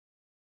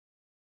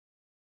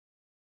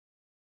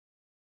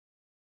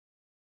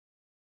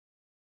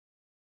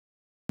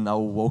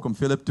I'll welcome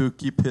Philip to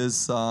keep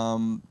his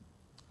talk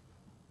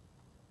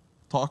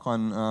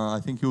on, I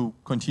think he'll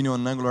continue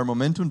on angular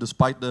momentum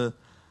despite the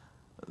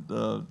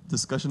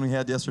discussion we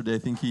had yesterday. I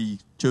think he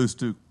chose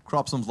to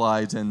crop some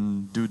slides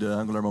and do the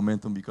angular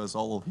momentum because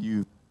all of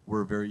you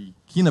were very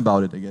keen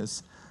about it, I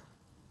guess.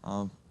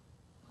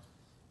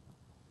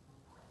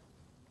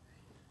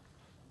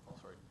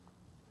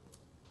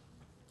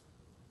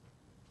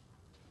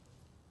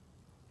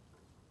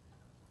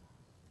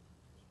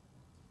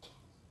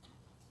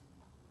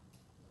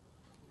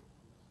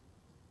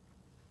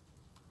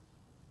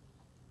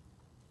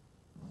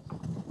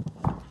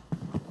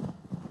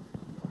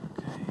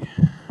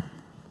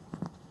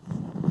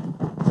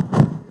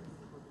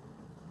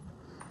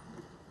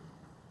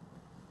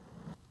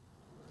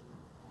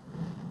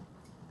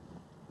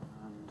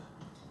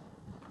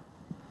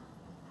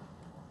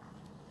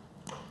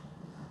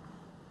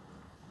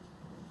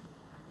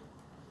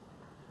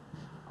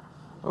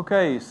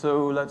 Okay,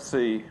 so let's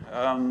see.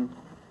 So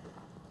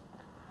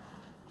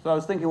I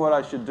was thinking what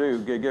I should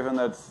do, given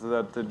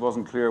that it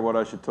wasn't clear what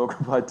I should talk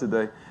about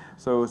today.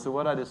 So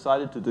what I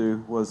decided to do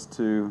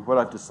what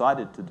I've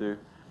decided to do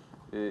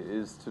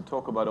is to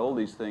talk about all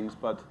these things,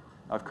 but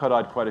I've cut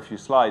out quite a few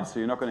slides, so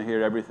you're not going to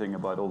hear everything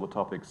about all the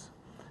topics.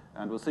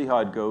 And we'll see how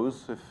it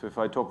goes. If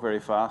I talk very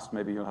fast,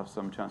 maybe you'll have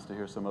some chance to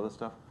hear some other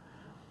stuff.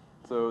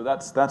 So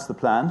that's the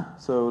plan.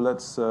 So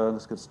let's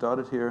get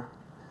started here.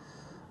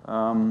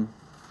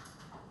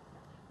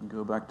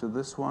 Go back to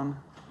this one.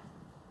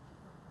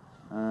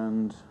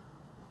 And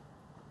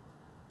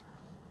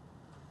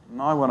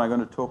now what I'm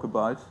going to talk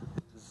about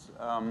is,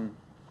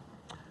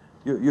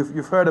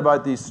 you've heard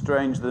about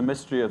the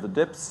mystery of the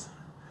dips,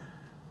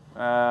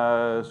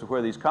 so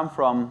where these come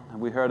from.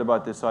 We heard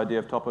about this idea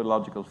of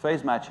topological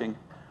phase matching.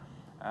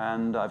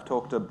 And I've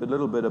talked a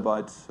little bit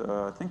about,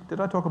 did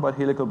I talk about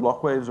helical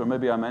block waves, or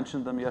maybe I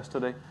mentioned them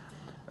yesterday?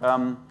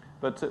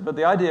 But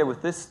the idea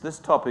with this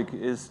topic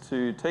is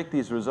to take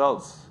these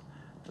results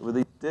with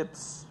these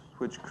dips,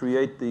 which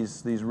create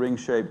these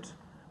ring-shaped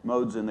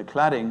modes in the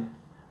cladding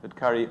that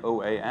carry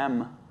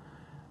OAM.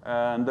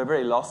 And they're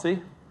very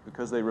lossy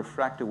because they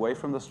refract away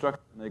from the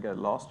structure and they get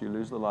lost, you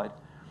lose the light.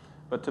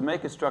 But to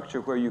make a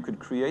structure where you could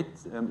create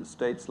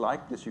states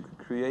like this, you could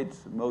create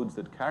modes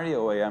that carry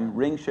OAM,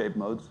 ring-shaped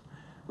modes,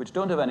 which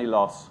don't have any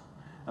loss.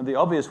 And the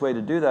obvious way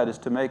to do that is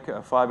to make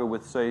a fiber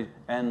with, say,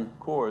 n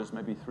cores,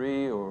 maybe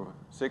 3 or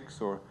 6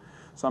 or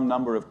some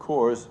number of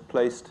cores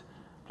placed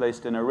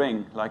in a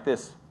ring like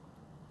this.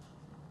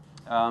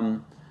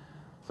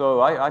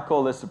 So I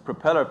call this a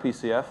propeller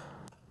PCF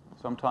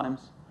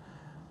sometimes.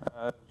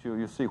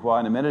 You'll see why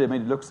in a minute. I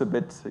mean, it looks a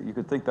bit, you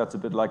could think that's a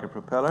bit like a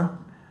propeller.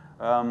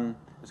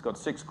 It's got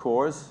 6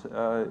 cores.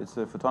 It's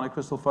a photonic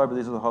crystal fiber.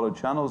 These are the hollow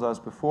channels as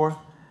before.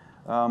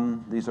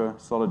 These are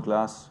solid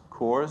glass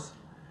cores,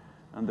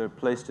 and they're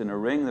placed in a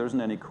ring. There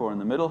isn't any core in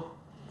the middle.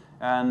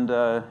 And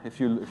if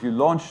you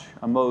launch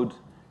a mode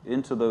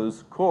into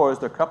those cores,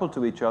 they're coupled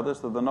to each other,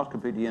 so they're not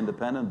completely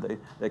independent.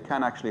 They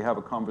can actually have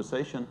a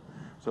conversation.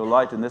 So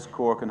light in this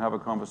core can have a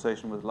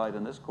conversation with light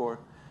in this core.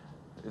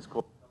 It's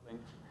called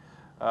coupling.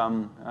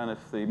 And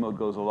if the mode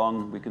goes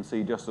along, we can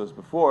see, just as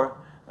before,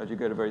 that you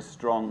get a very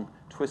strong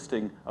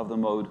twisting of the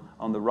mode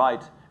on the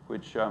right,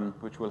 which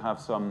will have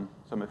some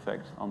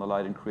effect on the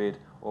light and create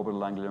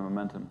orbital angular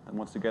momentum. And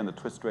once again, the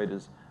twist rate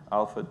is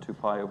alpha 2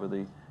 pi over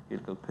the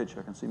helical pitch.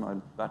 I can see my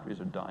batteries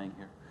are dying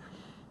here.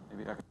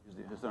 Maybe I can use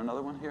the... Is there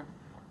another one here?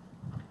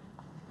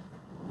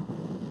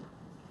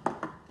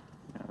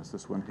 Yeah, it's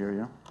this one here,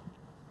 yeah?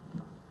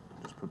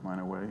 Just put mine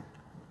away.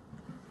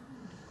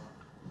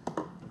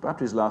 The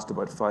batteries last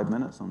about 5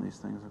 minutes on these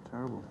things. They're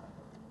terrible.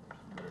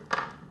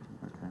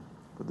 Okay.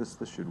 But this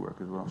should work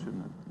as well,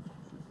 shouldn't it?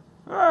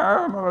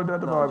 I'm not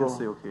identifiable. No, just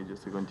say okay,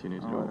 just to continue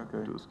to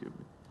okay. to skip it.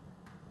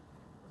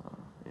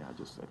 Yeah, I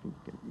think you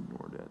can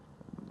ignore that.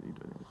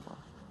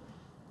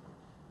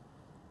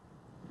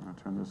 I'll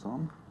turn this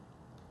on.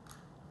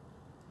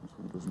 This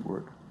one doesn't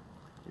work.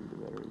 Maybe the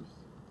batteries.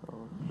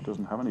 Oh, it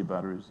doesn't have any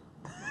batteries.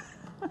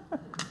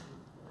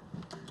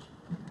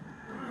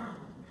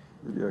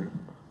 Maybe I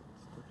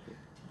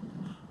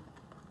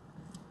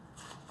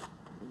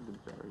think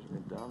the batteries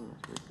went down.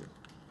 That's very good.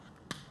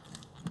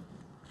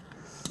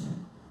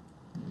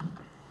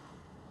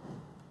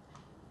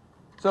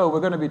 So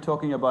we're going to be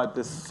talking about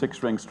this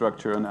 6-ring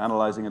structure and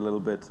analyzing it a little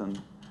bit, and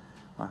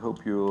I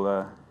hope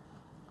you'll...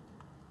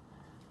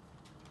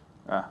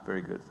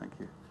 very good, thank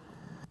you.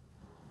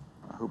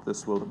 I hope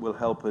this will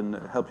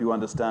help you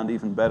understand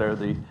even better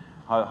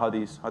how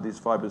these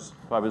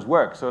fibers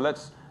work. So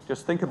let's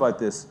just think about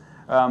this.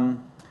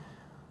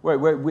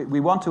 We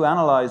want to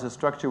analyze a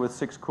structure with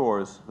 6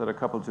 cores that are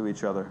coupled to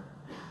each other.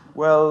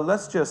 Well,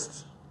 let's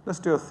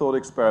do a thought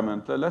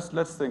experiment.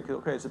 Let's think.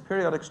 Okay, it's a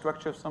periodic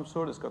structure of some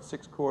sort. It's got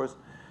 6 cores.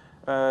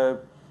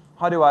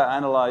 How do I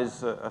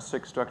analyze a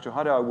 6 structure?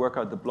 How do I work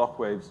out the block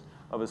waves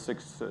of a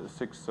 6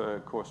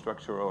 core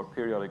structure or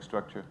periodic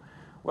structure?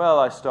 Well,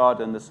 I start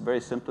in this very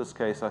simplest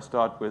case. I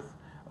start with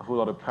a whole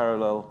lot of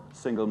parallel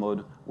single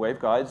mode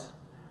waveguides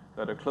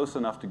that are close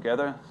enough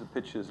together. The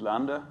pitch is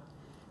lambda,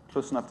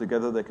 close enough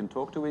together they can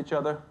talk to each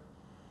other.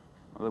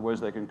 In other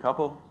words, they can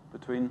couple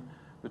between.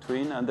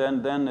 And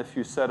then if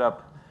you set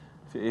up,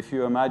 if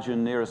you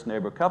imagine nearest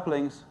neighbor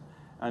couplings,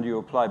 and you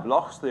apply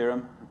Bloch's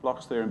theorem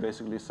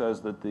basically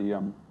says that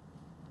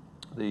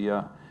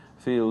the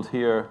field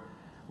here,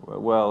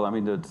 well, I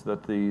mean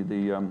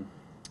that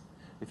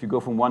if you go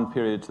from one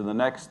period to the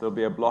next, there'll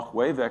be a Bloch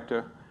wave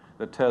vector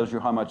that tells you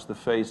how much the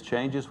phase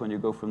changes when you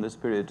go from this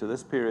period to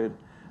this period,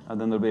 and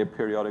then there'll be a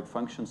periodic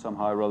function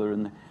somehow or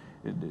other.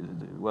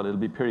 Well, it'll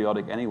be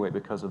periodic anyway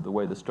because of the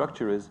way the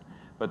structure is.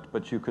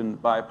 But you can,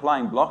 by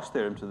applying Bloch's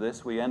theorem to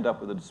this, we end up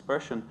with a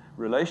dispersion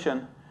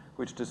relation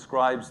which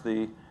describes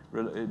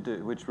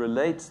which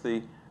relates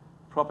the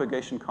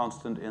propagation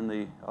constant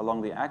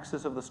along the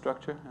axis of the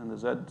structure in the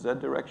z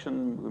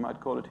direction, we might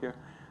call it here,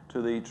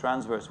 to the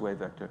transverse wave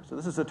vector. So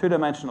this is a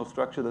two-dimensional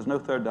structure. There's no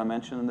third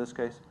dimension in this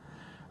case.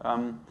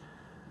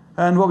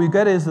 And what we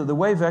get is that the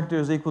wave vector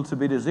is equal to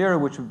beta 0,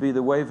 which would be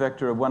the wave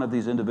vector of one of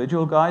these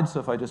individual guides.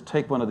 So if I just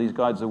take one of these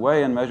guides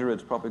away and measure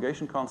its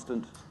propagation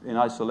constant in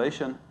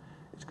isolation,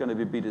 it's going to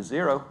be beta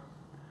 0.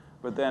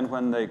 But then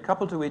when they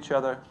couple to each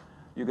other,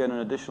 you get an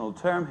additional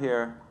term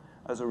here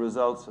as a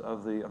result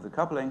of the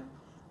coupling.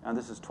 And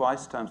this is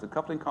twice times the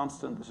coupling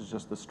constant. This is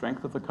just the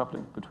strength of the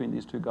coupling between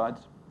these two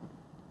guides,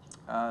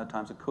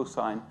 times the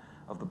cosine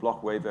of the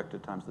Bloch wave vector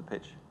times the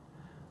pitch.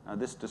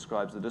 This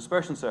describes the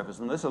dispersion surface.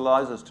 And this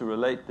allows us to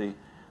relate the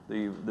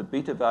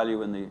beta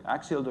value in the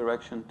axial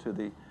direction to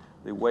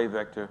the wave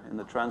vector in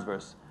the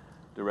transverse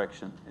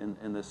direction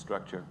in this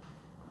structure.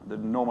 They're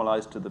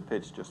normalized to the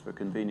pitch just for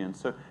convenience.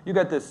 So you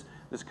get this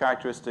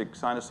characteristic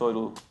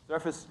sinusoidal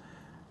surface.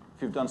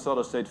 If you've done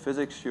solid state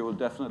physics, you will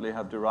definitely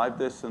have derived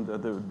this at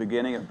the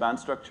beginning of band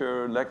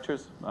structure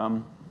lectures.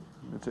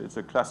 It's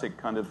a classic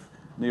kind of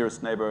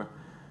nearest neighbor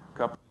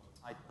couple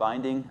tight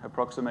binding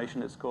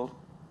approximation, it's called.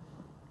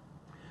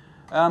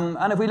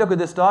 And if we look at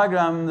this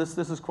diagram, this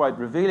is quite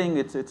revealing.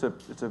 It's a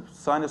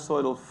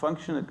sinusoidal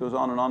function. It goes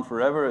on and on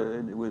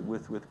forever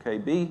with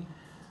KB.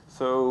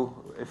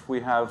 So if we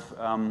have,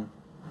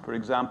 for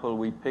example,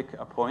 we pick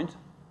a point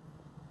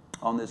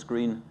on this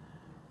green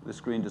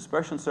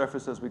dispersion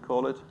surface, as we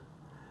call it.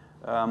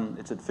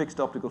 It's at fixed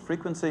optical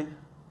frequency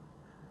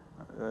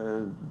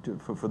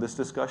for this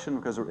discussion,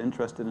 because we're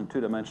interested in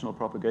two-dimensional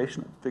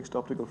propagation at fixed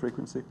optical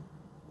frequency.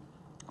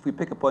 If we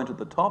pick a point at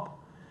the top,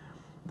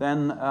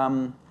 then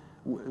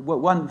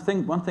one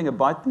thing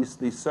about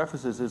these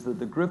surfaces is that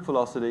the group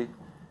velocity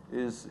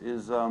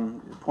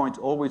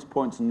always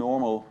points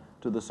normal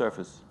to the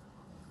surface.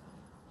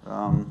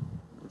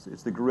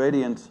 It's the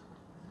gradient.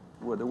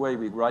 Well, the way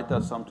we write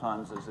that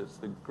sometimes is it's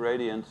the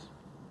gradient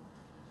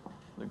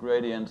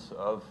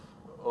of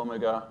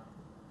omega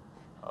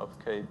of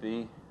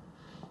KB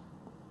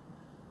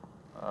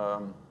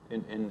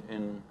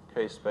in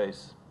K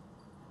space.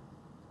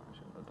 I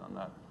shouldn't have done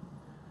that.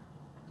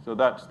 So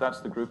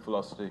that's the group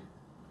velocity.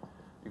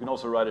 You can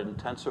also write it in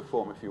tensor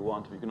form if you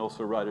want. You can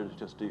also write it as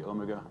just d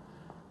omega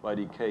by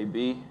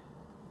dkb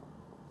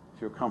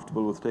if you're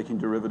comfortable with taking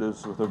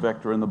derivatives with a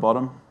vector in the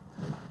bottom.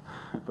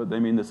 But they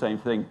mean the same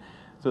thing.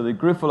 So the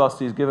group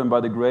velocity is given by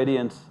the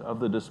gradient of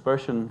the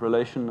dispersion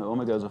relation.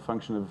 Omega is a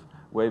function of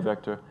wave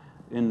vector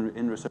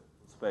in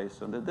reciprocal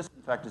space. And this,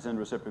 in fact, is in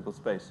reciprocal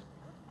space.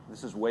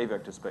 This is wave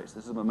vector space.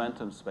 This is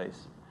momentum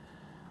space.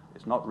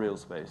 It's not real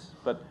space.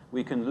 But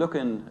we can look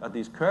at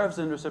these curves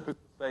in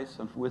reciprocal space,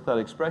 and with that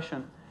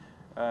expression,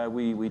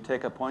 we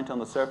take a point on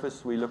the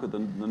surface. We look at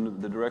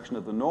the direction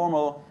of the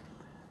normal,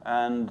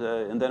 and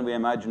then we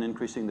imagine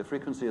increasing the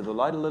frequency of the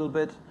light a little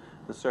bit.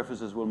 The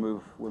surfaces will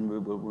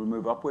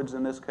move upwards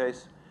in this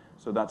case.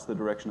 So that's the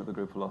direction of the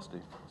group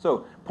velocity.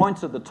 So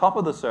points at the top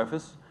of the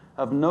surface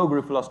have no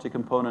group velocity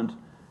component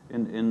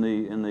in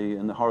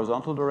the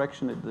horizontal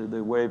direction.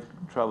 The wave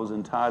travels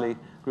entirely.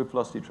 Group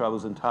velocity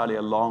travels entirely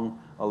along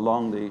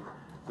the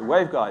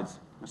waveguides.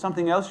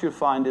 Something else you'll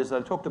find is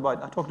I talked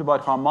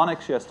about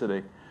harmonics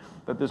yesterday.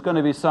 That there's going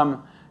to be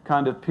some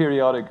kind of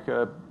periodic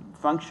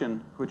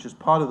function which is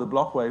part of the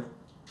Bloch wave.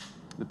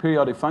 The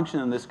periodic function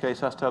in this case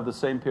has to have the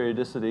same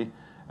periodicity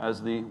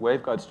as the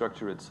waveguide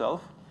structure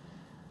itself.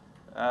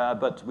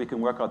 But we can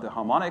work out the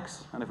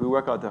harmonics, and if we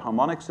work out the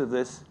harmonics of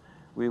this,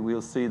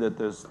 we'll see that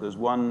there's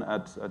one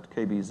at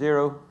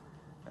KB0,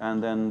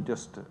 and then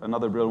just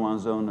another Brillouin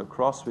zone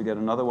across. We get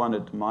another one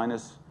at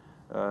minus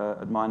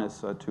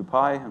 2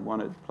 pi, and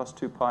one at plus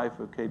 2 pi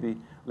for KB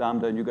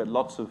lambda, and you get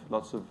lots of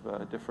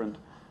different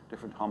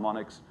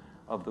harmonics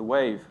of the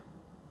wave.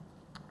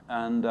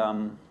 And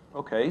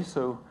okay,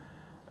 so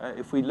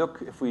if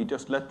we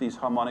just let these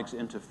harmonics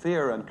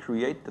interfere and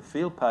create the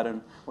field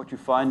pattern, what you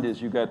find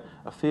is you get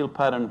a field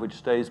pattern which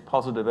stays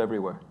positive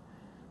everywhere.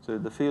 So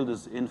the field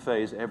is in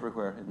phase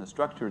everywhere in the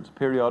structure. It's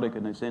periodic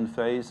and it's in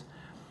phase,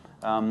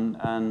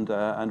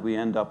 and we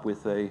end up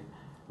with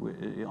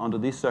under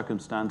these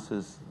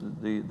circumstances,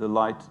 the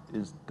light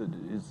is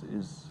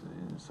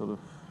sort of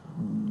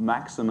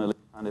maximally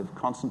kind of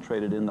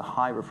concentrated in the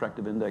high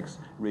refractive index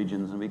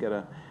regions, and we get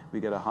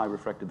a high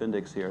refractive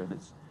index here, and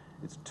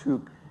it's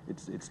 2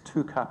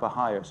 kappa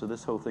higher. So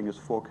this whole thing is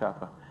 4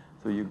 kappa.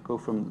 So you go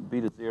from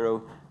b to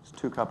 0, it's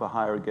 2 kappa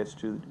higher, it gets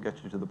you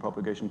to the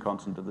propagation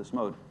constant of this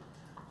mode.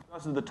 So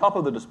that's at the top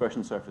of the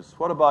dispersion surface.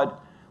 What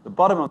about the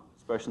bottom of the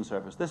dispersion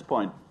surface, this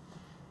point?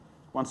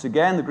 Once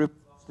again, the group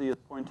velocity is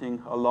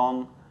pointing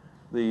along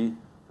the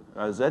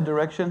z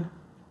direction,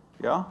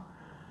 yeah?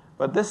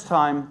 But this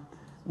time,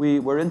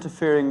 we're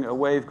interfering a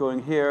wave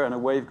going here and a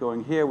wave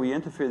going here. We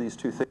interfere these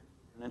two things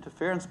in an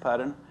interference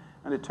pattern,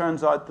 and it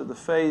turns out that the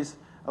phase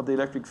of the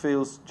electric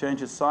fields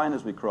changes sign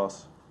as we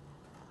cross.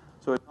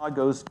 So it now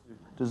goes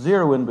to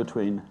 0 in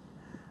between.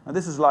 And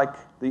this is like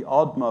the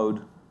odd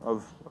mode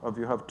of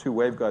you have two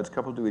waveguides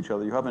coupled to each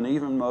other. You have an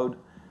even mode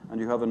and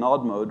you have an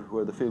odd mode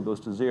where the field goes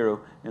to 0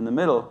 in the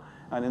middle.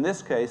 And in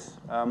this case,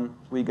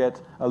 we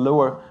get a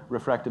lower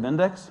refractive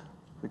index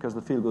because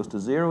the field goes to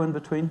 0 in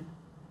between.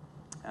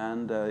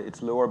 And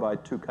it's lower by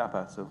 2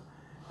 kappa.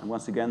 And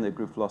once again, the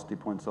group velocity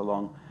points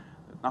along.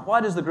 Now,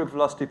 why does the group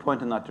velocity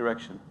point in that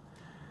direction?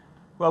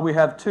 Well, we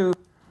have two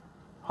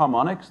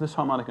harmonics, this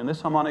harmonic and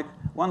this harmonic.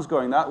 One's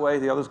going that way,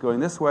 the other's going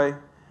this way,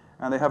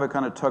 and they have a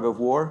kind of tug of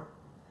war.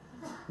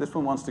 This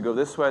one wants to go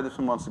this way, this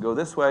one wants to go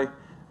this way,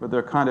 but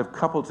they're kind of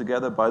coupled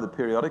together by the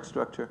periodic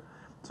structure.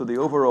 So the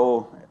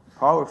overall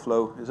power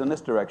flow is in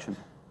this direction.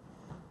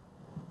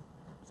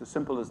 It's as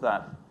simple as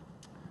that.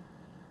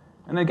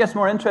 And it gets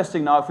more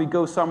interesting now if we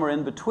go somewhere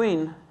in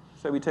between.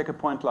 So we take a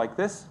point like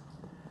this.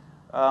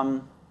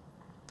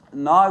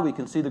 Now we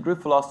can see the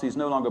group velocity is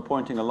no longer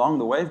pointing along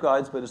the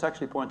waveguides, but it's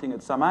actually pointing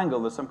at some angle.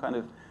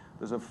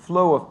 There's a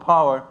flow of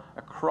power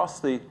across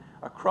the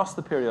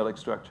periodic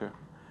structure.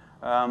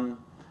 And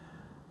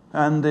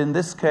in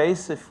this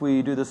case, if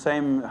we do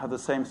have the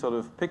same sort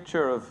of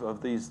picture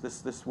of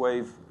this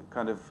wave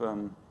kind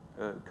of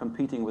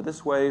competing with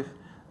this wave.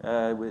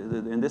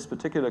 In this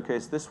particular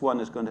case, this one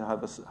is going to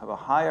have a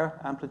higher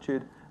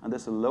amplitude, and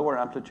this a lower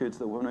amplitude.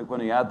 So when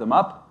we add them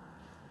up,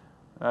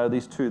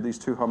 these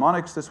two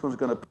harmonics, this one's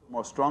going to pull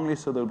more strongly,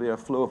 so there'll be a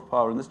flow of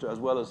power in this, as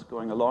well as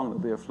going along, there'll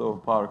be a flow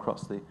of power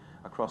across the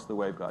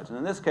waveguides. And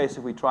in this case,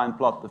 if we try and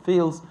plot the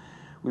fields,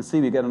 we'll see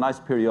we get a nice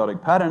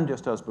periodic pattern,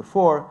 just as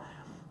before,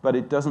 but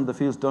the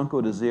fields don't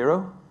go to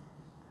 0.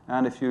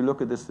 And if you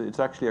look at this, it's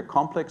actually a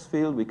complex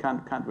field. We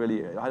can't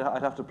really,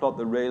 I'd have to plot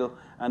the real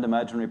and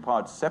imaginary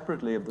parts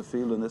separately of the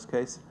field in this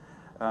case,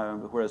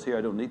 whereas here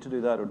I don't need to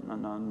do that,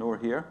 nor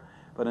here.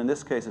 But in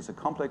this case, it's a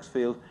complex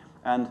field.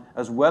 And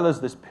as well as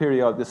this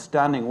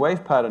standing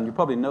wave pattern, you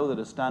probably know that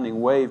a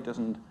standing wave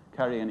doesn't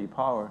carry any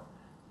power.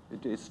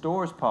 It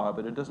stores power,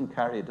 but it doesn't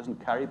carry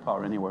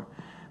power anywhere.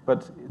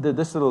 But the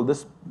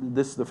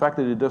fact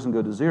that it doesn't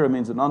go to 0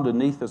 means that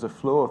underneath there's a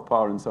flow of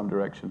power in some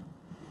direction.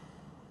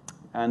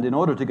 And in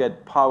order to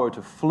get power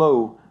to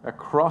flow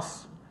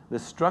across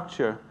this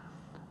structure,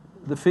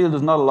 the field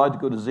is not allowed to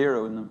go to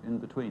 0 in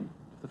between.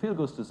 If the field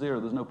goes to 0,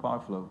 there's no power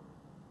flow.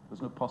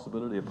 There's no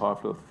possibility of power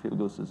flow if the field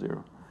goes to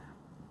 0.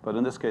 But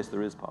in this case,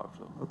 there is power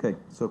flow. Okay,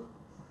 so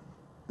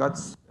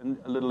that's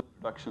a little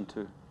introduction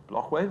to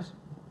Bloch waves.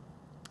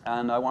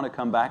 And I want to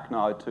come back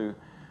now to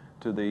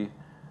the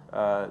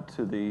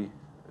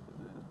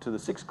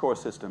 6-core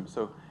system.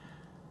 So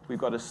we've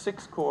got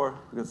 6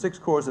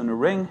 cores in a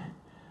ring.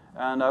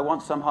 And I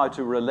want somehow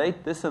to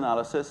relate this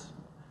analysis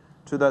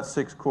to that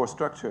 6-core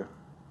structure.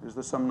 Is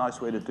there some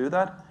nice way to do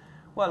that?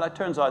 Well, it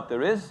turns out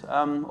there is.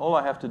 All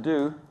I have to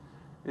do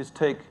is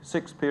take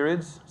 6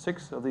 periods,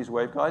 6 of these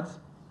waveguides,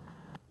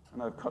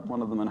 and I've cut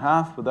one of them in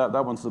half, but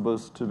that one's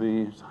supposed to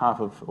be half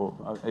of, or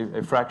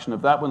a fraction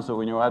of that one, so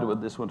when you add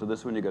with this one to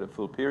this one, you get a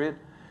full period.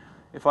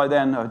 If I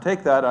then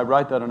take that, I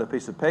write that on a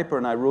piece of paper,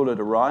 and I roll it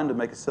around and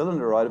make a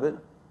cylinder out of it,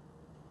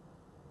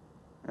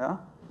 yeah,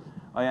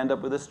 I end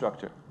up with this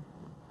structure.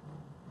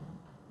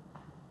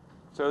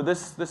 So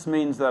this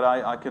means that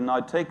I can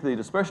now take the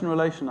dispersion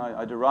relation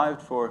I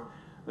derived for,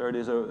 there it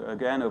is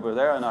again over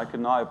there, and I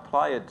can now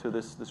apply it to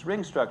this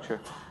ring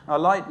structure. Now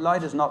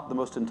light is not the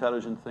most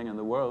intelligent thing in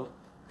the world.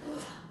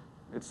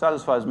 It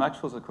satisfies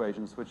Maxwell's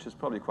equations, which is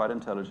probably quite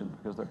intelligent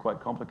because they're quite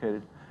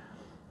complicated.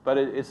 But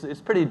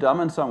it's pretty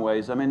dumb in some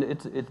ways. I mean,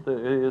 if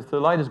the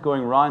light is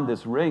going around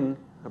this ring,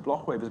 the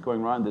Bloch wave is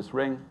going around this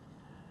ring,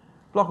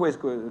 Bloch waves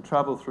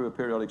travel through a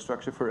periodic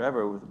structure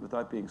forever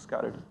without being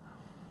scattered.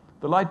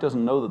 The light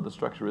doesn't know that the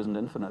structure isn't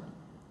infinite.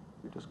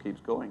 It just keeps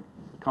going.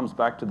 It comes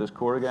back to this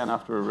core again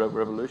after a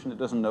revolution. It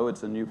doesn't know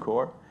it's a new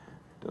core.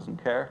 It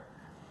doesn't care.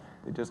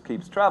 It just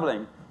keeps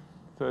traveling.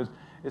 So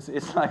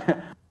it's like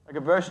a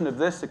version of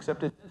this,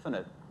 except it's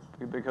infinite,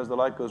 because the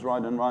light goes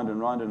round and round and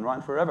round and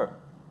round forever.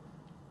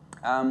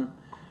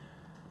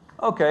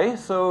 Okay,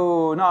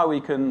 so now we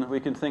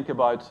can think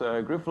about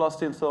group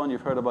velocity and so on.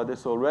 You've heard about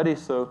this already.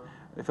 So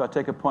if I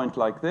take a point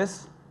like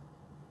this,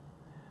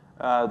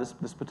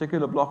 this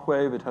particular Bloch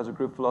wave, it has a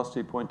group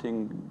velocity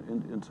pointing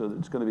into,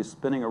 it's going to be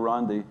spinning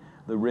around the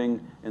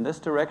ring in this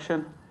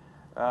direction.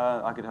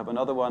 I could have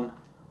another one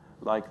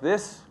like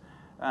this,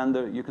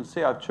 and you can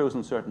see I've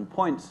chosen certain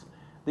points.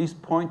 These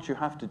points you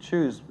have to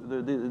choose.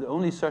 The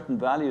only certain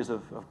values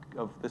of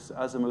this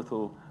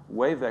azimuthal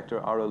wave vector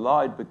are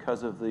allowed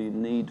because of the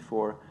need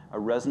for a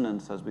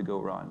resonance as we go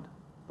round.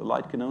 The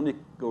light can only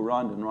go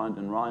round and round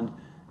and round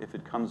if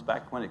it comes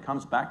back, when it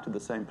comes back to the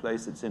same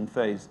place, it's in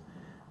phase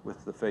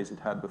with the phase it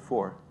had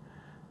before.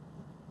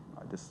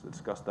 I just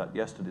discussed that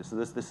yesterday. So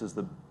this is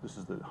the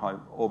how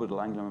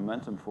orbital angular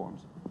momentum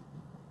forms.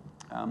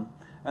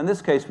 In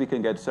this case, we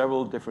can get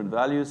several different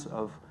values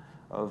of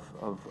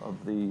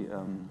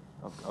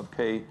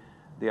k,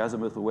 the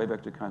azimuthal wave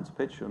vector kinds of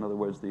pitch, in other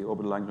words, the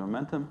orbital angular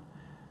momentum.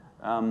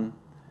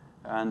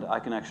 And I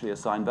can actually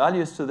assign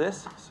values to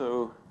this.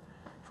 So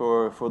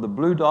for the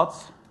blue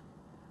dots,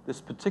 this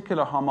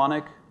particular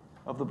harmonic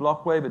of the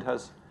block wave,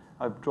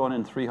 I've drawn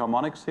in 3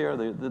 harmonics here.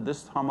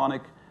 This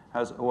harmonic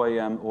has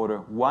OAM order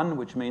 1,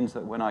 which means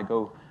that when I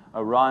go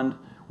around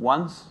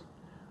once,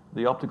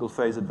 the optical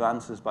phase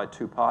advances by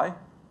 2 pi.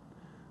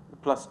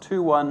 Plus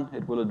 2, 1,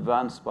 it will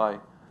advance by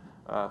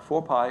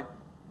 4 pi.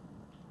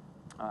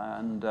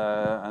 And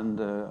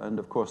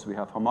of course, we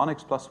have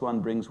harmonics. Plus 1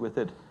 brings with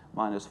it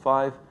minus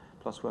 5.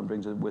 Plus 1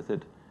 brings it with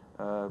it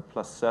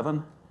plus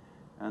 7.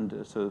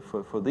 And so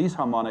for these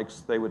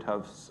harmonics, they would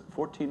have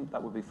 14.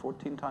 That would be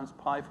 14 times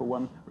pi for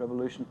 1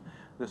 revolution.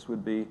 This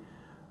would be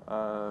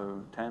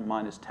 10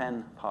 minus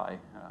 10 pi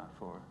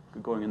for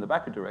going in the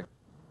backward direction.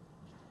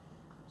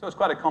 So it's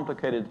quite a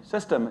complicated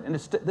system. And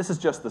this is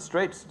just the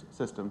straight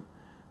system.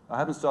 I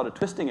haven't started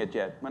twisting it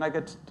yet. When I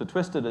get to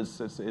twist it, it's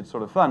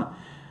sort of fun.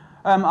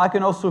 I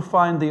can also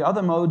find the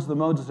other modes. The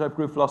modes that have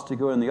group velocity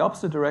go in the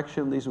opposite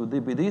direction. These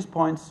would be these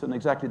points in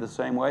exactly the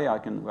same way. I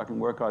can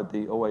work out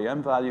the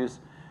OAM values.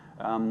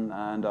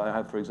 And I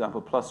have, for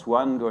example, plus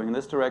 1 going in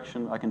this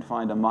direction. I can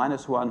find a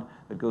minus 1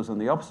 that goes in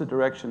the opposite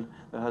direction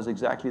that has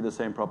exactly the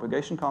same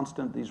propagation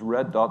constant. These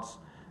red dots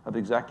have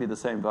exactly the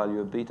same value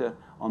of beta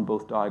on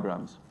both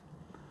diagrams,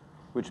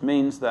 which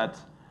means that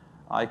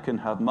I can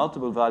have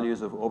multiple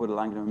values of orbital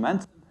angular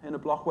momentum in a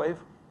block wave.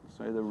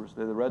 So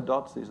they're the red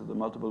dots. These are the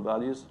multiple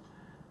values,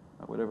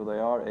 whatever they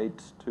are,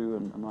 8, 2,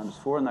 and minus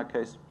 4 in that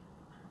case.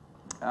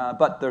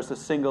 But there's a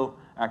single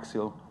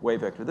axial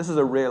wave vector. This is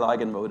a real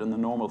eigenmode in the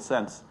normal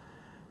sense.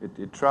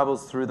 It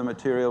travels through the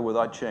material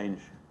without change.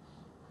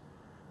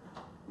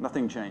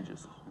 Nothing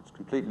changes. It's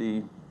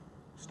completely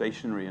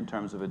stationary in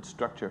terms of its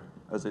structure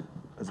as it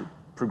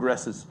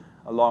progresses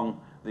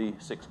along the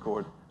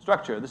 6-chord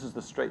structure. This is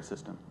the straight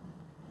system.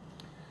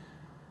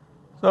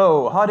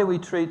 So how do we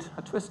treat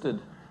a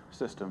twisted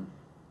system?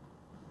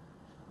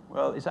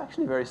 Well, it's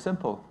actually very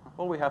simple.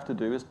 All we have to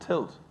do is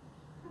tilt.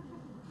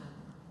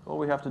 All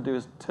we have to do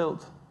is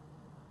tilt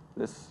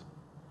this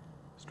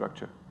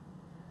structure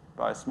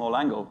by a small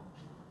angle,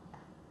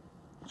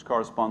 which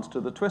corresponds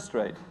to the twist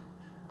rate.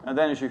 And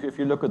then if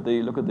you look at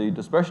the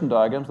dispersion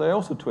diagrams, they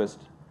also twist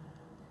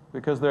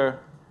because they're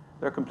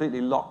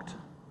completely locked.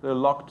 They're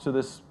locked to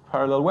this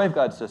parallel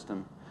waveguide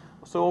system.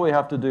 So all we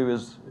have to do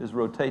is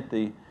rotate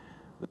the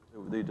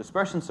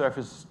dispersion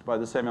surface by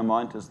the same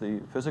amount as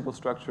the physical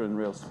structure in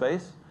real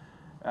space.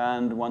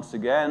 And once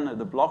again,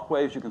 the block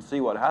waves, you can see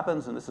what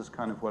happens. And this is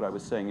kind of what I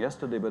was saying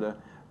yesterday, but a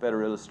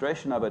better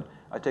illustration of it.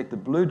 I take the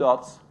blue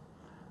dots.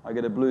 I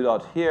get a blue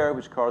dot here,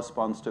 which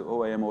corresponds to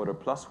OAM order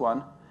plus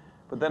 1.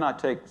 But then I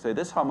take, say,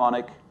 this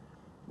harmonic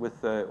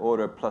with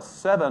order plus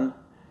 7.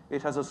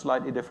 It has a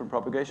slightly different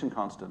propagation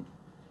constant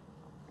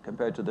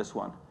compared to this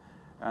one.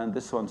 And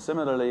this one,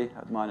 similarly,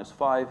 at minus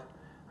 5,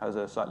 has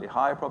a slightly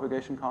higher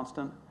propagation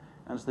constant.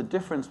 And it's the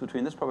difference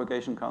between this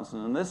propagation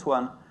constant and this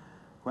one.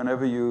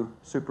 Whenever you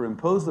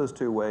superimpose those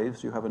two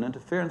waves, you have an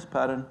interference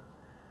pattern.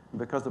 And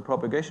because the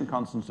propagation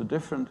constants are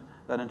different,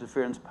 that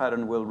interference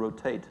pattern will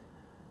rotate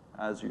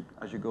as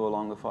you go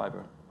along the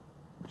fiber,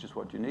 which is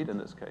what you need in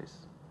this case.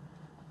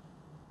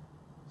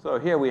 So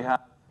here we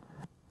have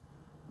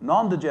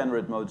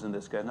non-degenerate modes in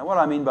this case. Now what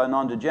I mean by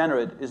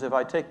non-degenerate is if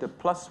I take the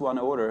plus 1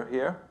 order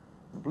here,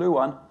 the blue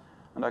one,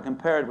 and I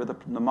compare it with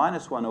the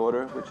minus 1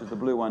 order, which is the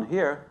blue one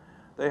here,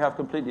 they have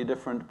completely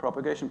different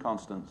propagation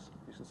constants.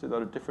 You can see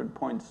that at different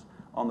points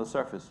on the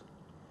surface.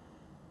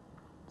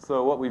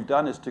 So what we've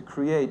done is to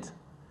create,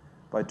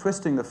 by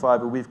twisting the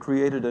fiber, we've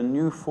created a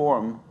new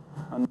form,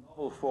 a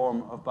novel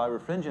form of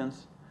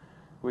birefringence,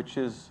 which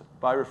is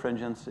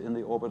birefringence in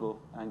the orbital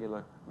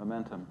angular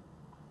momentum.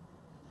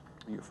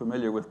 You're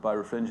familiar with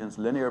birefringence,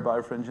 linear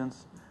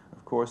birefringence,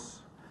 of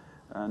course,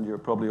 and you're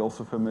probably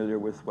also familiar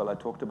with, well, I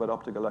talked about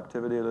optical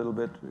activity a little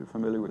bit. You're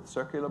familiar with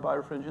circular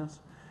birefringence,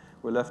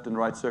 where left and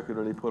right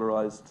circularly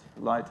polarized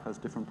light has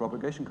different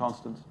propagation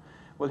constants.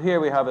 Well, here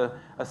we have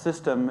a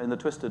system in the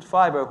twisted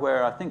fiber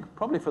where I think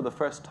probably for the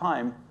first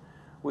time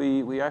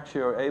we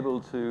actually are able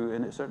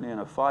to, certainly in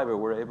a fiber,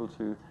 we're able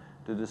to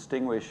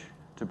distinguish,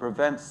 to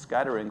prevent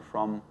scattering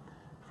from,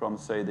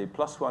 say, the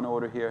plus 1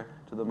 order here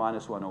to the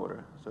minus 1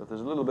 order. So if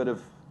there's a little bit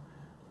of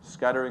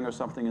scattering or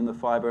something in the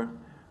fiber,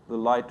 the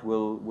light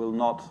will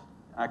not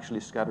actually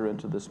scatter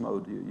into this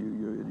mode.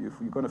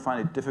 You're going to find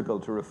it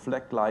difficult to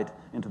reflect light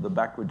into the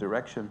backward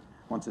direction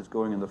once it's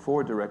going in the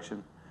forward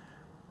direction.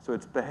 So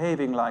it's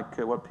behaving like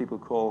what people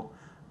call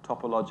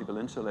topological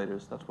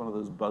insulators. That's one of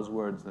those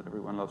buzzwords that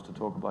everyone loves to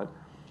talk about,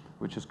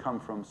 which has come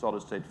from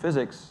solid-state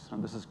physics,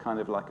 and this is kind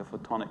of like a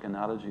photonic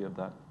analogy of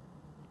that.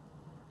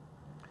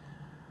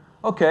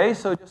 Okay,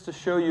 so just to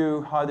show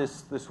you how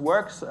this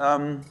works,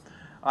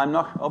 I'm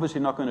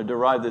obviously not going to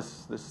derive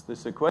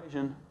this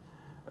equation,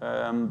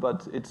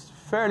 but it's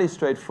fairly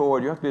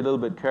straightforward. You have to be a little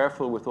bit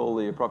careful with all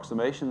the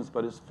approximations,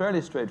 but it's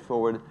fairly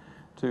straightforward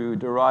to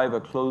derive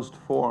a closed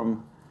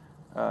form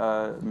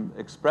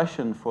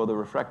expression for the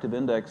refractive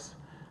index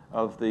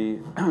of the,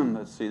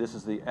 let's see, this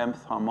is the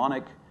mth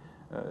harmonic.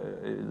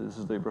 This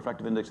is the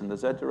refractive index in the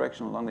z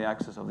direction along the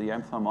axis of the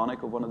mth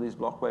harmonic of one of these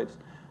Bloch waves.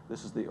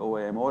 This is the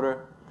OAM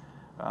order.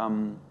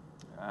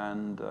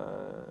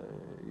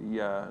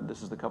 Yeah,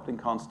 this is the coupling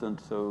constant.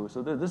 So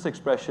this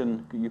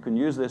expression, you can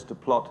use this to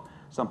plot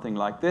something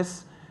like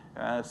this.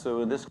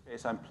 So in this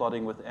case, I'm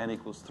plotting with n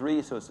equals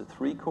 3, so it's a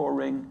 3-core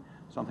ring,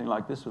 something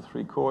like this with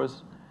 3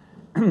 cores.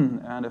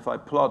 And if I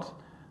plot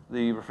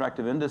the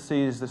refractive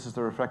indices, this is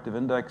the refractive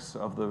index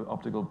of the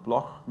optical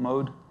Bloch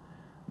mode,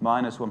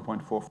 minus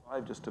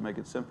 1.45, just to make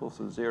it simple.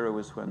 So 0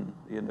 is when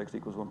the index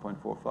equals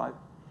 1.45.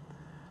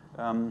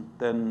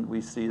 Then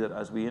we see that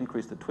as we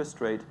increase the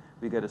twist rate,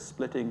 we get a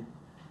splitting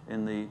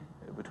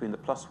between the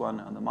 +1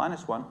 and the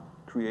 -1,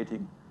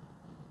 creating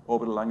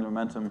orbital angular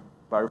momentum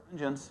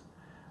birefringence.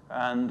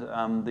 And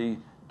the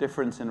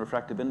difference in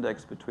refractive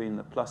index between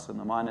the plus and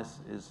the minus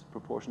is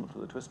proportional to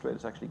the twist rate.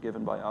 It's actually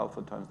given by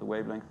alpha times the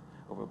wavelength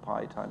over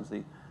pi times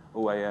the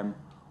OAM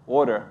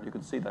order. You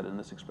can see that in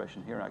this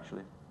expression here,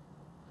 actually.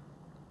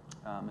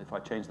 If I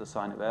change the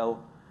sign of L,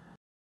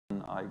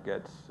 I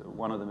get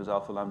one of them is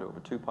alpha lambda over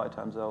 2 pi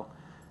times L.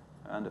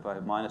 And if I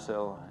have minus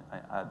L,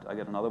 I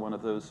get another one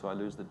of those, so I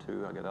lose the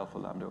 2. I get alpha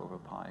lambda over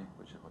pi,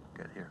 which is what I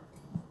get here.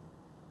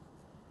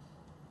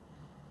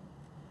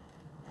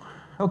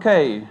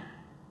 Okay,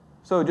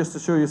 so just to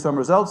show you some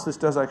results, this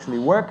does actually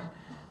work.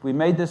 We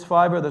made this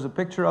fiber. There's a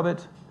picture of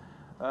it.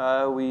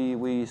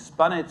 We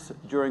spun it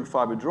during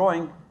fiber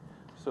drawing.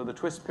 So the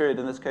twist period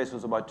in this case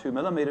was about 2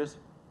 millimeters.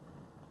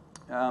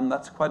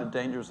 That's quite a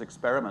dangerous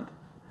experiment.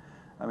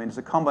 I mean, it's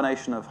a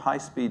combination of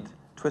high-speed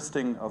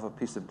twisting of a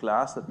piece of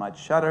glass that might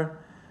shatter.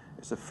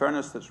 It's a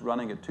furnace that's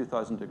running at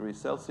 2,000 degrees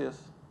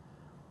Celsius.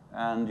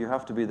 And you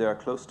have to be there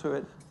close to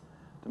it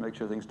to make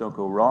sure things don't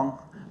go wrong.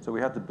 So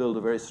we had to build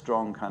a very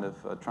strong kind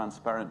of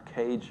transparent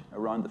cage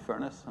around the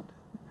furnace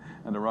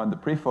and around the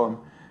preform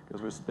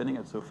because we're spinning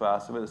it so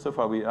fast. So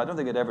far, I don't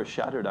think it ever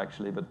shattered,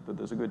 actually, but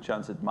there's a good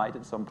chance it might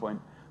at some point.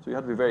 So you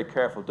have to be very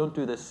careful. Don't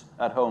do this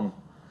at home.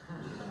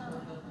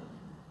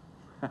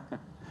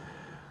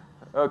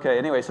 Okay,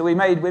 anyway, so we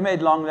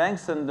made long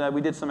lengths, and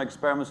we did some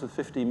experiments with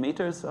 50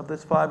 meters of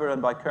this fiber,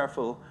 and by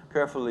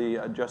carefully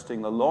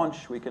adjusting the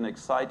launch, we can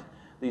excite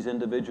these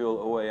individual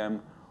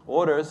OAM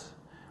orders.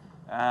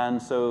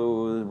 And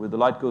so when the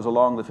light goes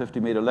along the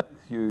 50-meter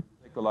length, you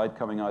take the light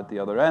coming out the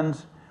other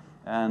end,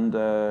 and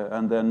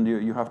then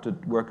you have to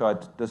work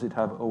out, does it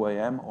have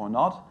OAM or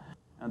not?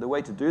 And the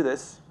way to do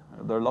this,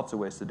 there are lots of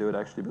ways to do it,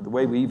 actually, but the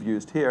way we've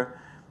used here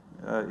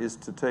is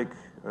to take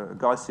a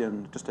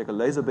Gaussian, just take a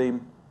laser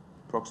beam,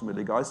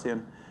 approximately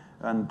Gaussian,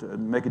 and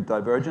make it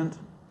divergent.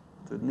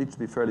 So it needs to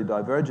be fairly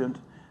divergent.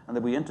 And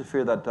then we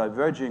interfere that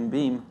diverging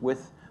beam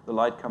with the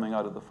light coming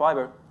out of the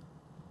fiber.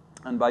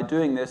 And by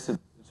doing this,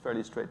 it's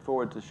fairly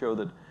straightforward to show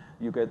that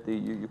you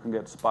can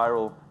get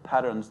spiral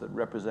patterns that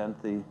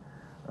represent the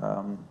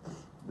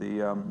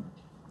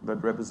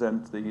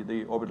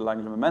orbital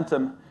angular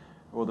momentum,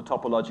 or the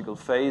topological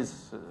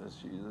phase,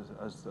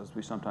 as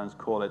we sometimes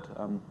call it.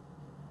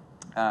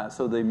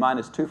 So the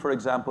 -2, for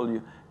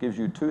example, gives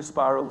you 2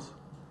 spirals.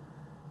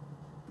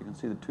 You can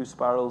see the 2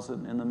 spirals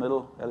in the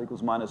middle. L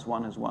equals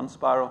 -1 has 1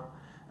 spiral.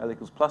 L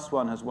equals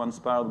 +1 has 1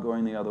 spiral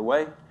going the other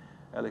way.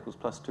 L equals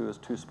 +2 has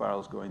 2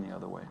 spirals going the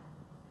other way.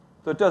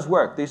 So it does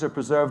work. These are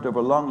preserved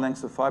over long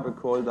lengths of fiber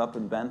coiled up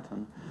and bent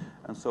and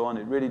so on.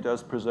 It really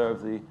does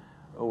preserve the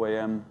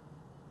OAM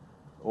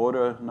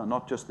order,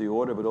 not just the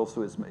order, but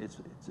also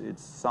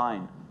its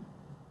sign.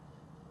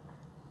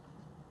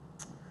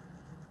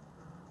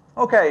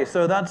 Okay,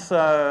 so that's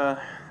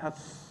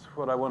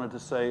what I wanted to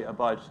say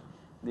about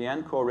the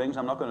N-core rings.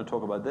 I'm not going to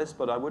talk about this,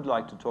 but I would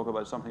like to talk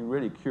about something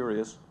really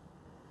curious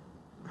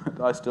that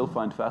I still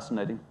find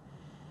fascinating,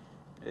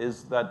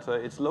 is that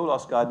it's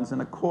low-loss guidance in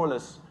a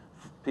coreless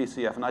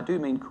PCF, and I do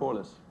mean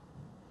coreless.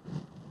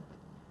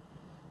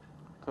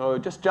 So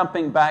just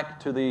jumping back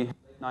to the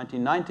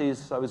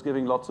 1990s, I was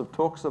giving lots of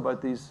talks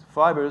about these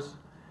fibers,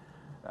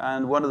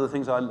 and one of the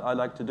things I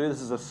like to do,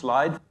 this is a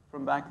slide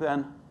from back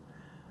then.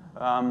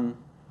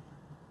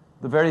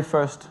 The very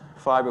first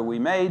fiber we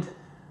made,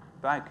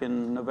 back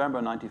in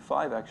November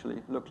 95,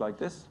 actually, looked like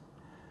this.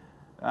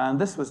 And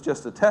this was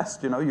just a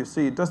test, you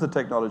see, does the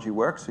technology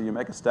work? So you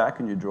make a stack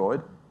and you draw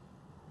it.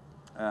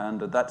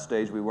 And at that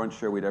stage, we weren't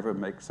sure we'd ever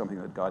make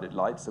something that guided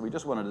light, so we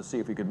just wanted to see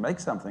if we could make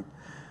something.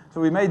 So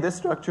we made this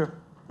structure,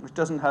 which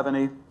doesn't have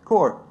any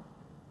core.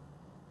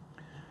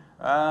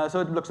 So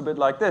it looks a bit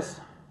like this.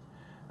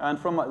 And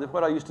from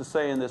what I used to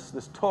say in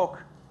this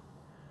talk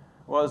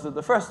was that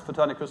the first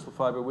photonic crystal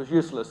fiber was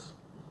useless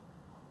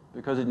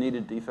because it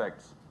needed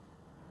defects.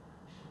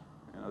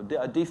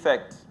 A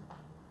defect,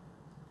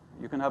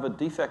 you can have a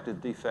defective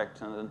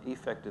defect and an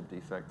effective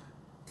defect.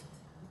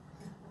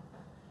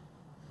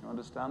 You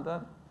understand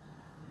that?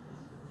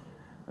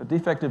 A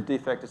defective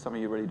defect is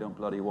something you really don't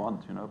bloody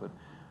want, you know, but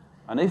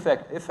an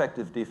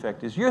effective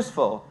defect is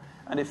useful.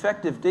 And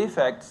effective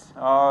defects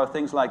are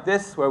things like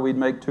this, where we'd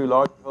make two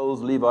large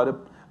holes, leave out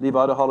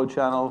a hollow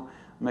channel,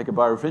 make a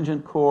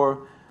birefringent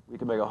core. We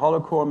could make a hollow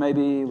core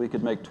maybe. We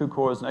could make two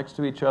cores next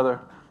to each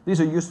other.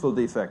 These are useful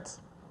defects.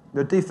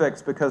 They're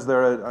defects because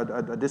they're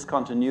a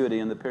discontinuity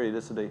in the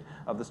periodicity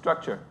of the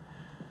structure.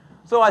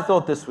 So I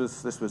thought this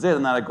was it,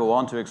 and then I'd go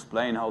on to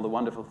explain all the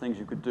wonderful things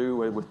you could do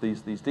with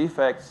these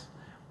defects.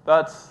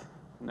 But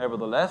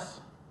nevertheless,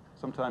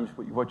 sometimes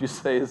what you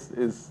say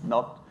is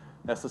not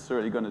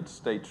necessarily going to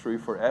stay true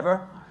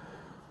forever.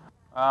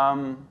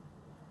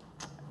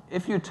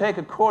 If you take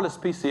a coreless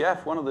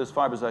PCF, one of those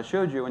fibers I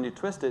showed you, and you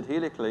twist it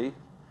helically,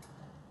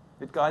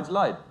 it guides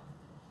light.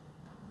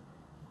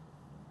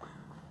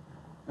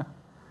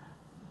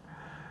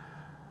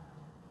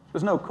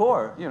 There's no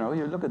core. You know,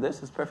 you look at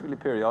this, it's perfectly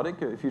periodic.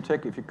 If you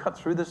cut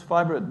through this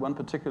fiber at one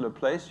particular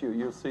place,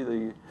 you'll see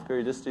the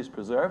periodicity is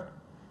preserved.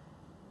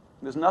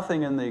 There's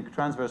nothing in the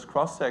transverse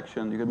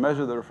cross-section. You could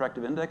measure the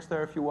refractive index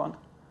there if you want.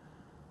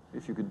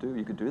 If you could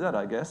do that,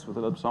 I guess, with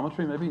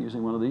ellipsometry, maybe,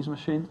 using one of these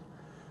machines.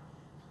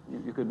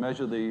 You could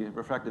measure the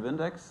refractive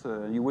index.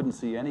 You wouldn't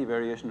see any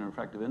variation in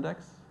refractive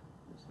index.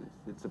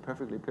 It's a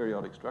perfectly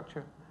periodic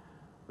structure.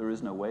 There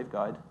is no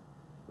waveguide.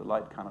 The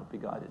light cannot be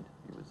guided,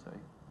 you would say.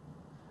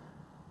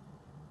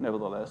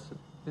 Nevertheless,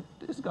 it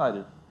is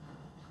guided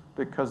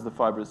because the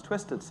fiber is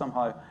twisted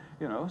somehow,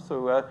 you know.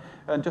 So,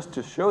 and just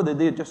to show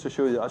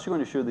you, I'm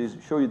going to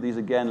show you these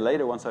again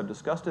later once I've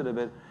discussed it a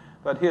bit.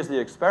 But here's the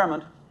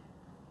experiment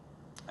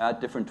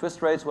at different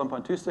twist rates: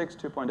 1.26,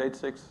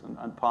 2.86,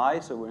 and pi.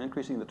 So we're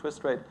increasing the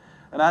twist rate.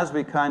 And as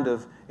we kind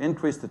of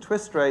increase the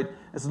twist rate,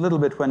 it's a little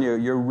bit when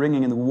you're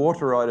wringing the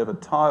water out of a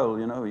towel.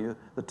 You know,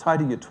 the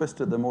tighter you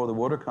twist it, the more the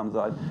water comes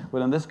out.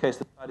 Well, in this case,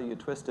 the tighter you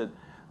twist it,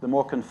 the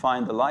more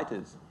confined the light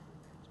is.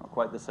 Not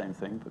quite the same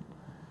thing, but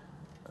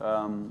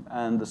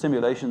and the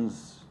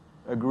simulations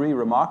agree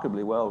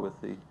remarkably well with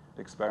the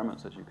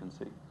experiments, as you can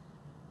see.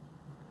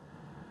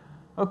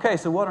 Okay,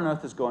 so what on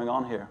earth is going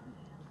on here?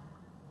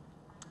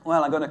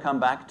 Well, I'm going to come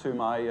back to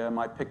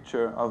my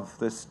picture of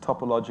this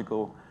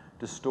topological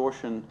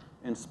distortion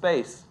in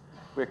space.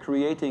 We're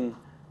creating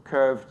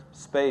curved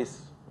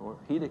space, or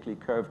helically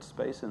curved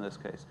space in this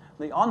case.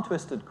 The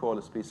untwisted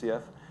coreless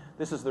PCF,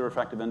 this is the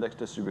refractive index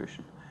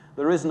distribution.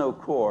 There is no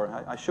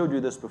core. I showed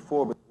you this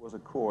before, but there was a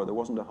core. There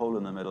wasn't a hole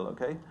in the middle,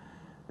 okay? In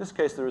this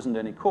case, there isn't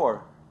any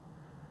core.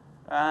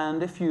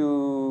 And if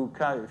you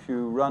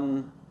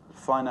run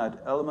finite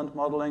element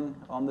modeling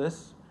on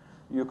this,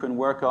 you can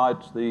work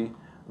out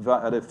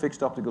at a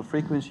fixed optical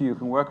frequency, you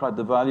can work out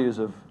the values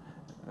of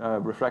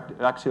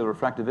axial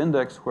refractive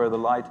index where the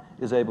light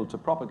is able to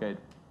propagate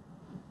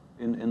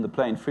in the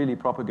plane, freely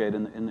propagate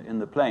in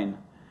the plane.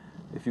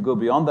 If you go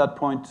beyond that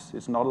point,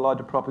 it's not allowed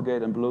to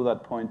propagate, and below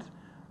that point,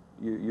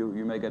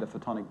 you may get a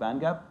photonic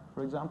band gap,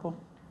 for example,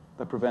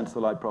 that prevents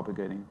the light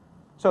propagating.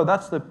 So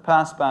that's the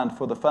passband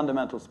for the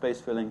fundamental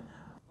space-filling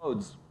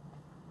modes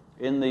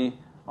in the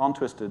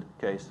untwisted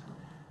case.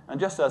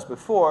 And just as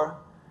before,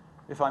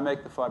 if I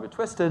make the fiber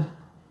twisted,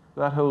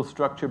 that whole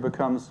structure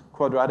becomes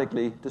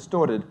quadratically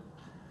distorted.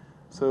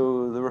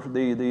 So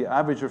the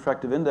average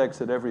refractive index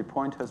at every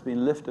point has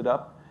been lifted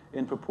up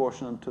in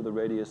proportion to the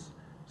radius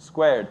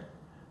squared.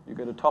 You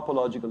get a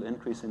topological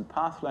increase in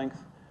path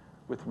length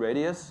with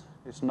radius.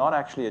 It's not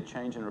actually a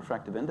change in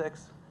refractive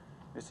index.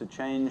 It's a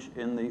change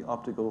in the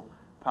optical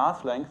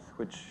path length,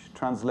 which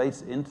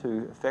translates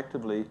into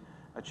effectively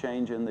a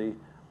change in the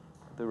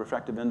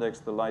refractive index,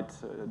 the light,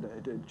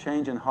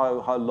 change in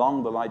how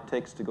long the light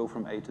takes to go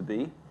from A to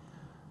B,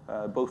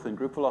 both in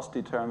group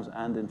velocity terms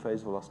and in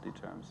phase velocity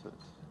terms. So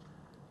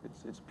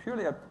it's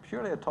purely a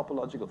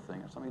topological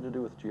thing. It's something to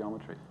do with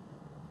geometry.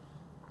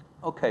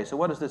 Okay, so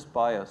what does this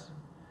buy us?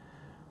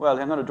 Well,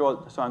 I'm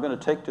going to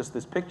take just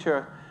this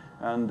picture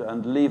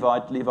and leave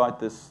out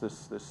this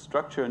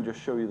structure and just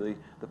show you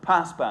the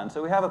passband.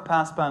 So we have a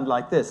passband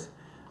like this,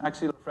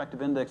 axial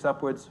refractive index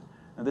upwards,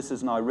 and this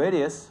is now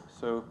radius,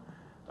 so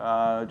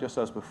just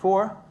as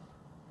before.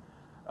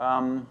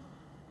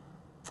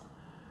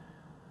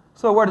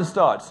 So where to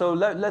start? So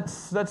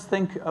let's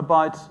think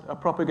about a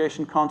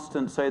propagation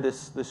constant, say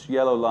this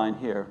yellow line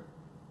here.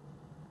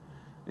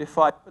 If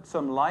I put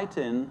some light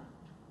in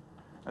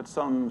at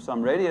some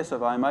radius,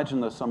 if I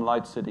imagine there's some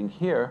light sitting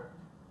here,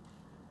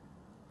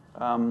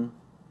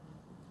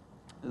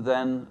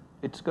 then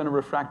it's going to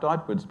refract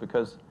outwards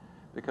because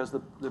the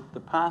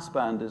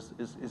passband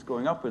is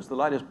going upwards. The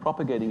light is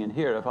propagating in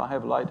here. If I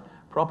have light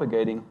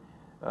propagating,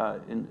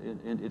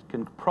 it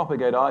can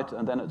propagate out,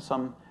 and then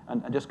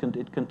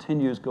it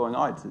continues going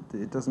out.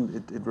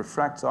 It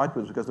refracts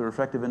outwards because the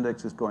refractive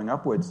index is going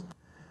upwards.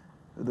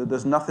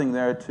 There's nothing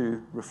there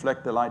to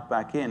reflect the light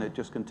back in. It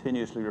just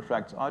continuously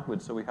refracts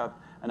outwards. So we have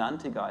an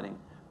anti-guiding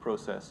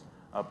process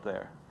up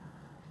there.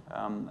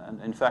 And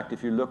in fact,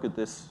 if you look at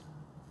this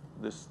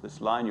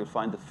line, you'll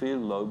find the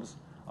field lobes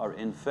are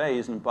in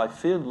phase. And by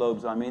field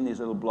lobes, I mean these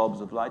little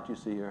blobs of light you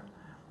see here.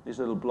 These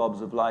little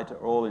blobs of light are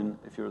all in,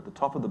 if you're at the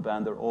top of the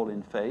band, they're all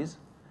in phase.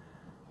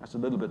 That's a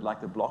little bit like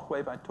the Bloch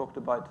wave I talked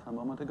about a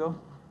moment ago.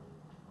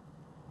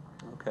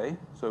 Okay,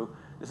 so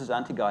this is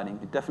anti-guiding.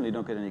 You definitely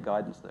don't get any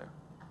guidance there.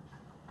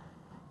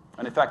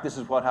 And in fact, this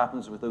is what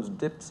happens with those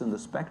dips in the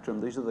spectrum.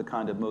 These are the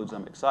kind of modes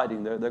I'm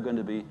exciting. They're going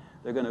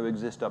to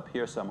exist up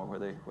here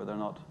somewhere where they're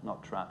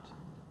not trapped.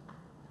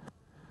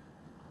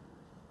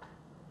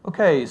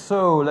 Okay,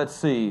 so let's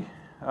see.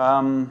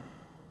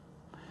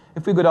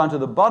 If we go down to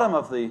the bottom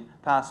of the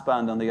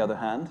passband, on the other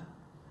hand,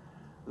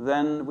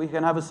 then we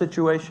can have a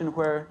situation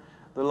where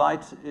the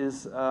light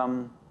is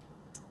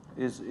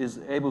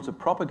able to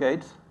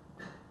propagate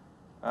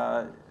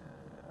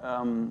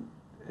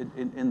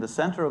in the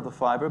center of the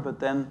fiber, but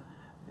then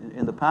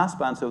in the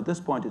passband. So at this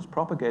point, it's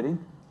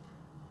propagating.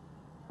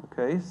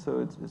 Okay, so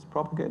it's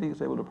propagating.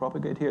 It's able to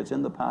propagate here. It's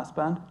in the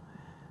passband,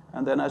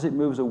 and then as it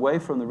moves away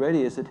from the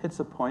radius, it hits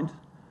a point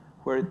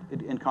where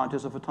it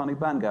encounters a photonic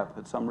band gap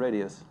at some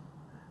radius.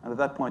 And at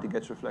that point, it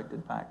gets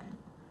reflected back.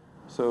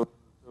 So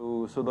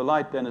the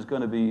light then is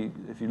going to be,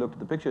 if you look at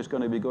the picture, it's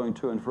going to be going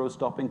to and fro,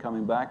 stopping,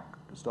 coming back,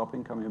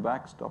 stopping, coming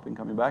back, stopping,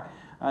 coming back.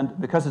 And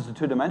because it's a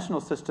two-dimensional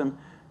system,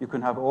 you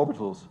can have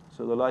orbitals.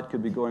 So the light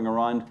could be going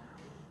around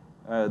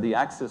the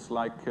axis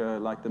like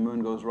the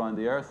moon goes around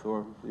the Earth,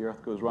 or the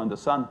Earth goes around the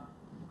sun.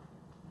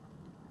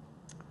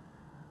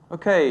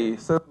 Okay,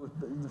 so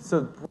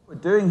what we're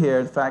doing here,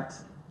 in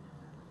fact,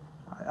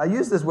 I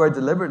use this word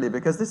deliberately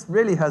because this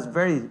really has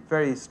very,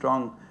 very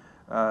strong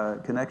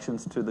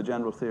connections to the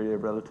general theory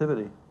of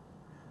relativity.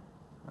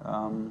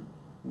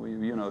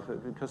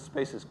 Because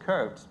space is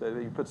curved,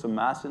 you put some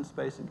mass in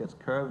space, it gets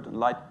curved, and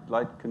light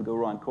can go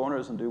around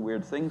corners and do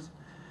weird things.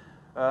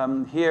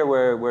 Here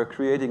we're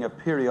creating a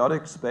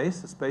periodic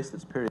space, a space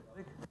that's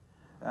periodic,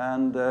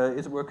 and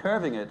we're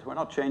curving it. We're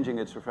not changing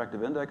its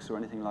refractive index or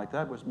anything like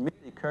that. We're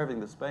merely curving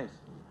the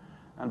space.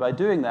 And by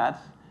doing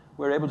that,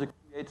 we're able to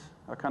create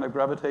a kind of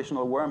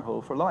gravitational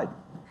wormhole for light.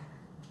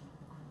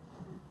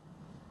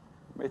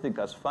 You may think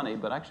that's funny,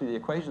 but actually the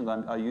equations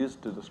I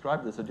used to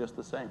describe this are just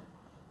the same.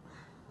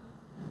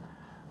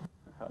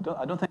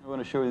 I don't think I'm going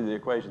to show you the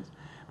equations,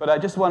 but I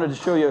just wanted to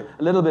show you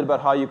a little bit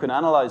about how you can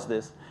analyze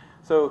this.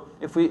 So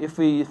if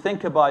we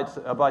think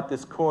about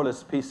this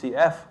coreless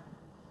PCF,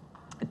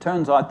 it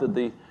turns out that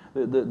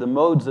the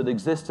modes that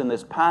exist in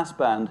this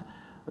passband,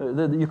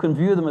 you can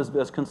view them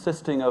as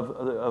consisting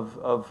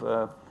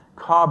of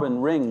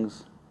carbon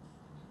rings,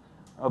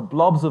 of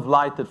blobs of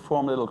light that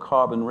form little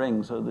carbon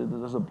rings. So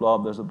there's a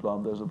blob, there's a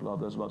blob, there's a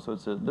blob, there's a blob. So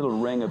it's a little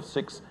ring of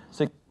six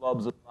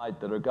blobs of light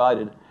that are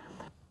guided.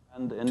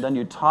 And then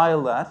you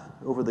tile that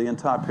over the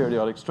entire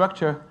periodic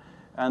structure.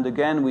 And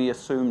again, we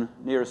assume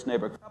nearest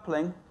neighbor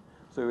coupling.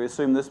 So we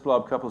assume this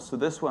blob couples to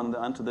this one,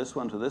 and to this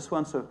one, to this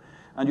one.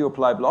 And you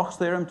apply Bloch's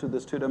theorem to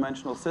this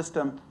two-dimensional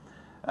system.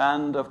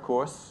 And of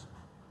course,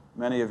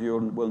 many of you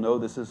will know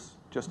this is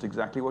just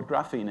exactly what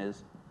graphene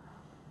is.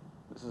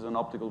 This is an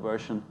optical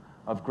version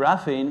of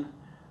graphene.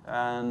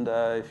 And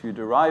if you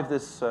derive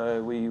this,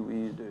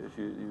 if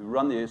you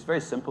run it's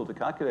very simple to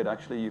calculate,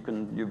 actually.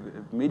 You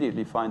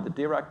immediately find the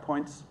Dirac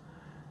points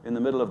in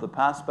the middle of the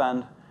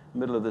passband.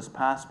 Middle of this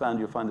passband,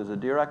 you'll find there's a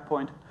Dirac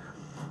point.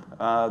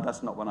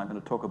 That's not what I'm going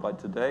to talk about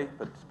today,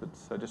 but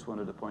I just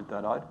wanted to point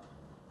that out.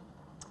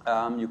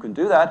 You can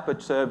do that,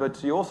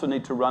 but you also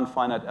need to run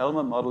finite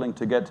element modeling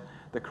to get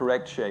the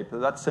correct shape.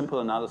 That simple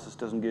analysis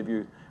doesn't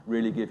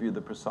really give you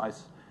the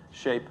precise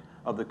shape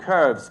of the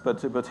curves,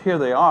 but here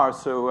they are.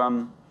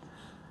 So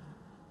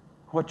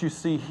what you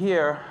see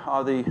here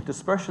are the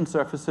dispersion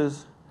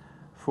surfaces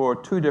for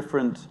two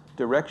different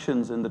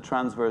directions in the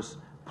transverse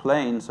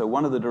plane. So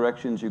one of the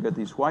directions, you get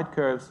these white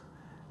curves,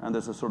 and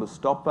there's a sort of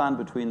stop band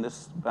between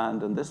this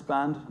band and this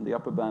band, and the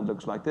upper band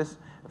looks like this.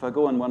 If I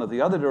go in one of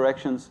the other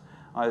directions,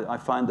 I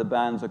find the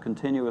bands are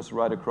continuous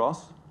right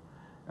across,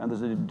 and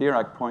there's a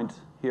Dirac point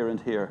here and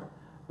here.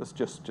 That's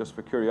just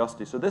for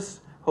curiosity. So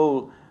this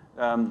whole,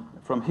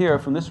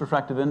 from this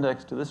refractive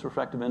index to this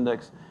refractive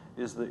index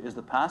is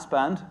the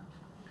passband.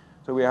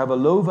 So we have a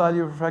low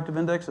value refractive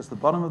index, that's the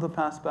bottom of the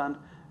passband,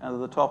 and at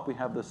the top we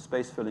have the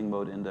space-filling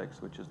mode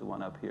index, which is the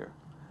one up here.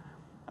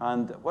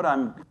 And what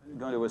I'm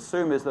going to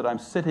assume is that I'm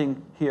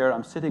sitting here,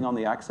 I'm sitting on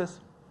the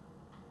axis.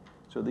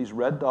 So these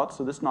red dots,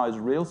 so this now is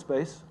real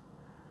space.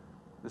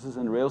 This is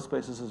in real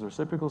space, this is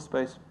reciprocal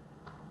space.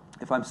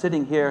 If I'm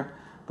sitting here,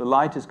 the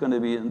light is going to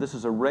be, and this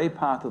is a ray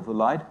path of the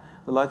light.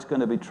 The light's going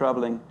to be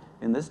traveling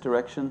in this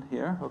direction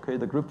here. Okay,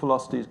 the group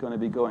velocity is going to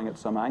be going at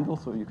some angle,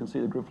 so you can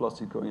see the group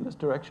velocity going in this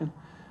direction.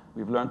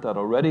 We've learned that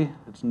already.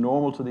 It's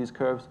normal to these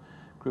curves.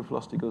 Group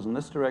velocity goes in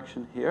this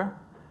direction here.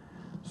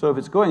 So if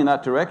it's going in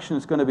that direction,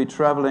 it's going to be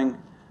traveling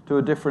to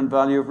a different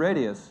value of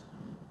radius.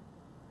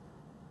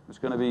 It's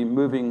going to be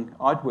moving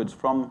outwards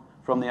from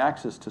the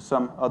axis to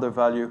some other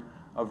value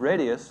of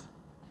radius.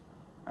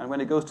 And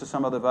when it goes to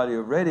some other value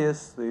of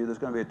radius, there's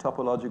going to be a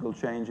topological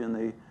change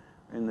in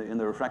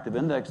the refractive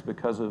index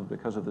because of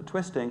the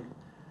twisting.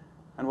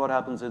 And what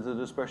happens is the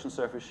dispersion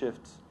surface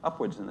shifts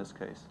upwards in this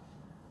case.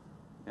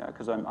 Yeah,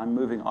 because I'm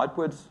moving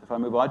outwards. If I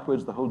move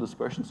outwards, the whole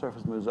dispersion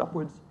surface moves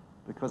upwards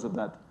because of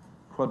that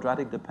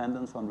quadratic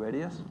dependence on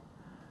radius.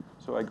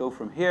 So I go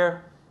from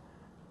here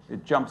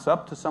it jumps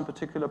up to some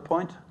particular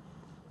point.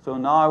 So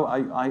now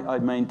I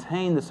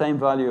maintain the same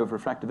value of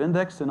refractive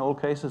index in all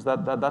cases.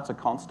 That's a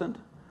constant.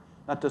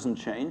 That doesn't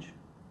change.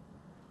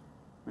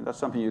 I mean, that's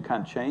something you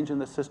can't change in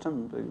this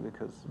system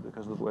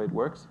because of the way it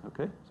works.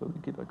 Okay, so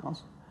we keep that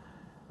constant.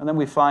 And then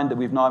we find that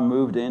we've now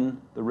moved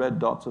in, the red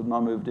dots have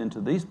now moved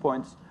into these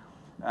points,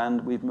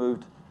 and we've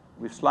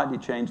slightly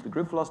changed the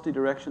group velocity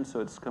direction, so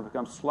it's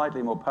become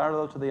slightly more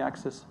parallel to the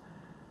axis.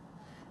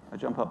 I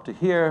jump up to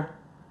here.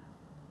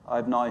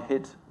 I've now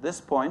hit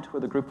this point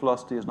where the group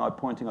velocity is now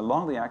pointing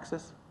along the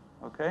axis,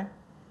 okay?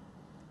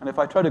 And if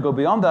I try to go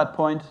beyond that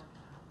point,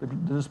 the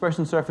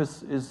dispersion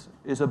surface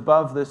is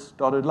above this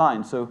dotted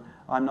line, so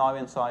I'm now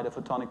inside a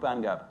photonic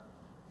band gap.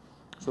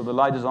 So the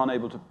light is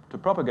unable to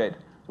propagate.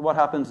 So what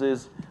happens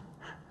is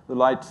the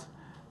light,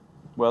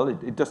 well,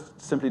 it just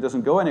simply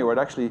doesn't go anywhere. It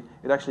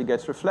actually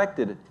gets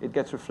reflected. It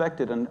gets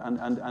reflected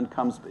and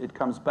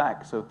comes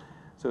back. So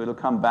it'll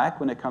come back.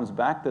 When it comes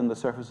back, then the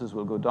surfaces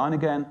will go down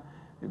again.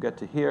 You get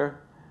to here,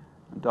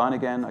 and down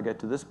again. I get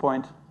to this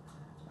point,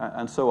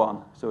 and so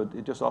on. So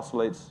it just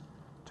oscillates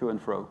to and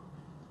fro.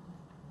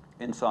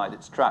 Inside,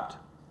 it's trapped.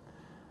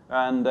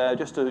 And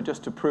just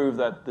to prove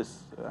that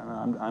this,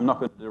 I'm not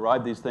going to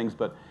derive these things,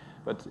 but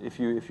if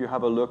you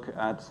have a look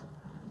at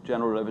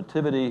general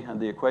relativity and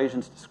the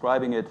equations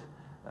describing it,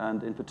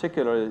 and in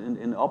particular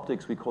in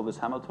optics, we call this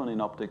Hamiltonian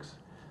optics,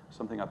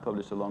 something I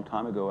published a long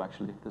time ago,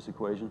 actually, this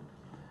equation.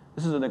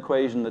 This is an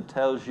equation that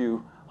tells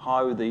you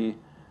how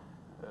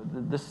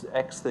this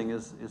x thing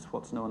is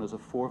what's known as a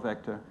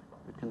 4-vector.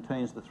 It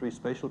contains the 3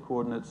 spatial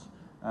coordinates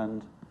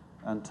and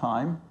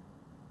time,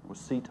 or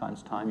c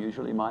times time,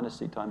 usually minus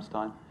c times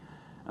time,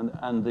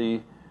 and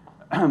the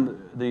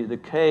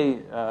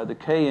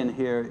k in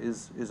here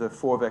is a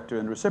 4-vector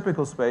in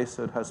reciprocal space.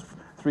 So it has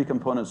 3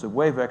 components of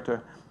wave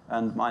vector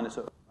and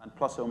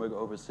plus omega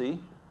over c.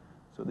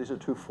 So these are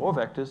 2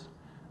 4-vectors.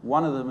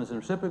 One of them is in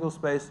reciprocal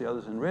space, the other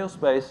is in real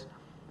space.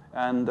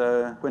 And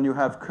when you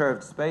have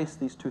curved space,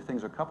 these 2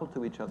 things are coupled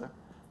to each other.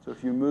 So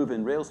if you move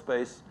in real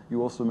space,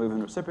 you also move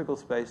in reciprocal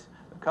space.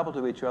 They're coupled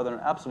to each other in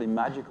an absolutely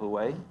magical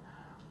way.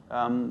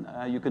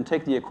 You can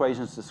take the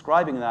equations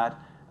describing that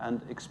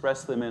and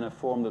express them in a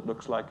form that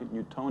looks like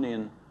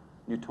Newtonian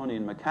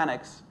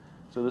mechanics.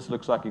 So this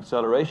looks like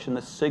acceleration.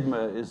 This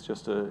sigma is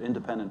just an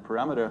independent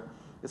parameter.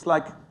 It's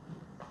like,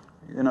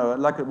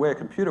 like the way a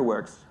computer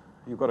works.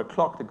 You've got a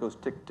clock that goes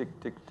tick, tick,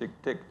 tick, tick,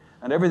 tick.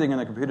 And everything in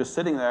the computer is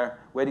sitting there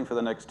waiting for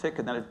the next tick,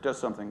 and then it does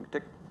something.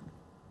 Tick,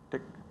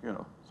 tick,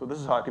 So this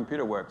is how a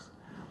computer works.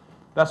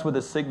 That's what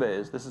this sigma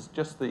is. This is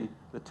just the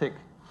tick.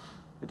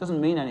 It doesn't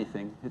mean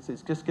anything.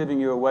 It's just giving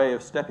you a way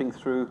of stepping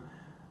through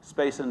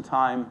space and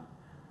time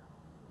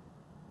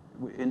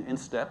in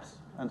steps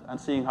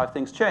and seeing how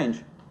things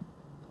change.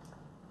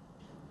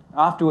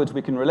 Afterwards,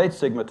 we can relate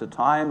sigma to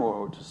time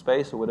or to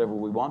space or whatever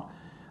we want.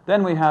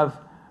 Then we have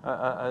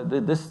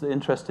this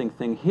interesting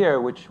thing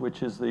here,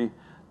 which is the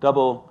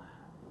double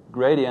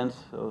gradient,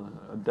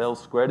 del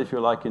squared, if you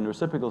like, in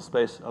reciprocal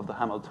space of the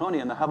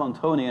Hamiltonian. The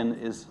Hamiltonian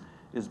is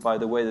by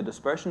the way, the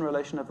dispersion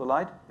relation of the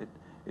light.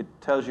 It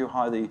tells you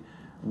how the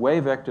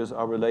wave vectors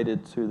are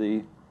related to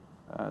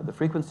the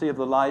frequency of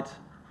the light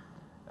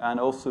and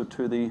also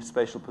to the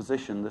spatial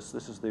position. This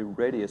is the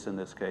radius in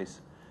this case.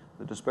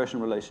 The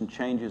dispersion relation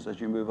changes as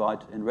you move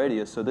out in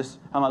radius. So this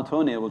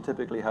Hamiltonian will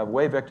typically have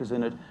wave vectors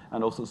in it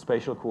and also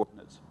spatial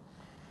coordinates.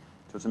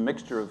 So it's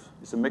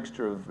a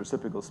mixture of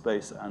reciprocal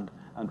space and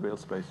real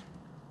space.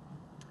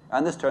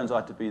 And this turns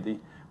out to be the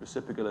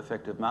reciprocal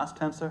effective mass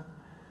tensor.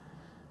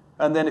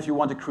 And then if you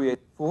want to create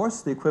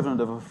force, the equivalent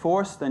of a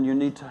force, then there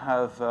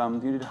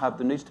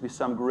needs to be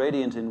some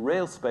gradient in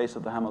real space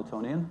of the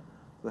Hamiltonian.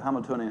 The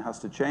Hamiltonian has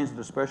to change, the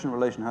dispersion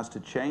relation has to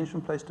change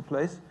from place to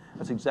place.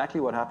 That's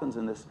exactly what happens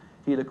in this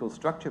helical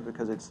structure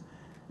because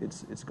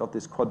it's got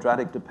this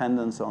quadratic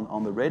dependence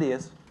on the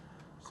radius.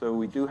 So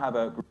we do have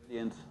a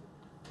gradient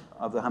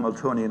of the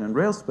Hamiltonian in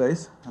real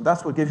space, and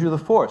that's what gives you the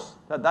force.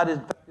 That is,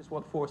 in fact, is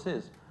what force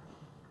is.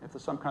 If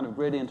there's some kind of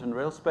gradient in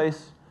real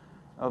space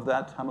of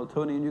that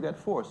Hamiltonian, you get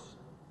force.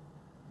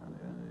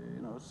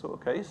 And, so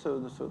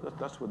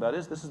that's what that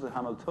is. This is the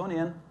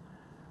Hamiltonian.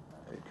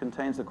 It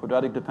contains the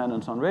quadratic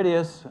dependence on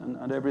radius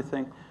and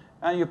everything.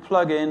 And you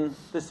plug in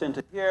this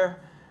into here,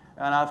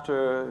 and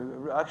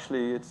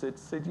actually, it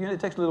takes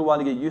a little while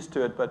to get used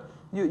to it, but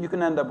you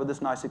can end up with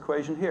this nice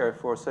equation here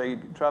for, say,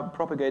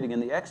 propagating in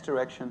the x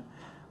direction.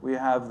 We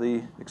have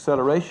the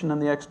acceleration in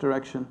the x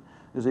direction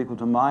is equal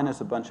to minus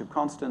a bunch of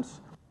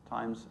constants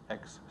times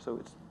x. So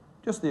it's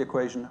just the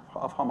equation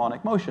of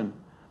harmonic motion,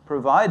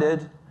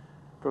 provided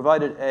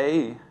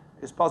A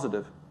is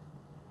positive.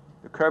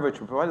 The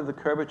curvature, provided the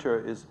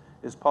curvature is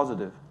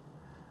positive.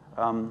 If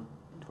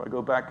I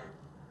go back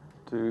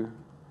to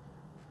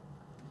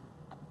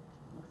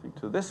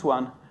this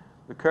one,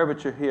 the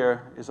curvature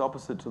here is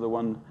opposite to the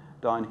one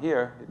down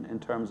here in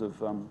terms of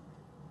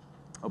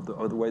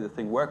the way the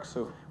thing works.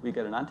 So we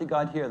get an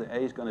anti-guide here. The A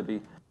is going to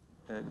be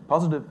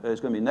positive.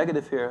 It's going to be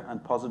negative here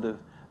and positive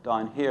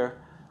down here,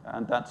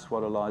 and that's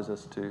what allows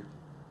us to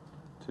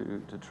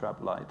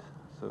trap light.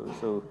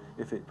 So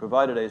if it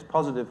provided A is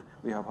positive,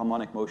 we have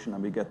harmonic motion,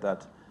 and we get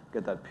that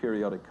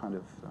periodic kind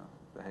of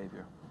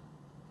behavior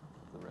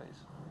of the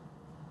rays.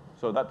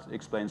 So that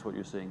explains what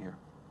you're seeing here.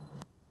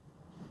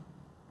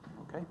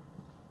 Okay.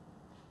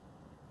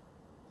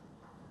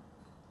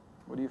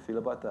 What do you feel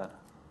about that?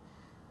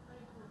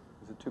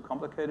 Is it too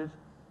complicated?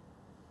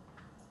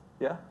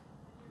 Yeah?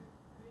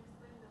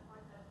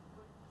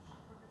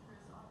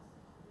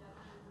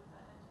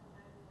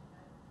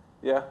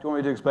 Yeah, do you want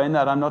me to explain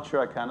that? I'm not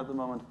sure I can at the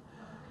moment.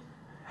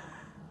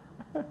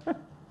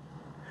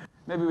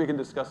 Maybe we can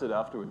discuss it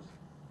afterwards.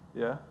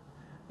 Yeah?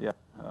 Yeah.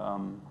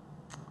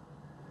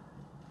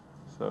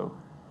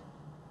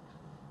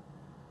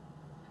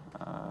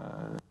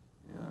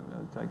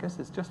 I guess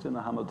it's just in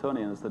the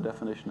Hamiltonian is the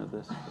definition of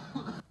this.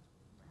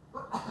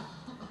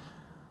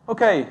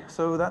 Okay,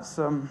 so that's...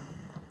 Does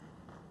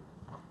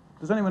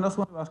anyone else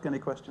want to ask any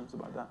questions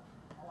about that?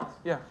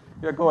 Yeah,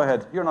 go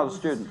ahead. You're not a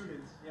student.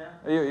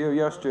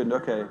 You're a student,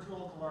 okay.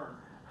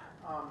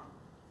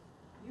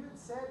 You had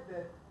said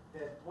that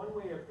one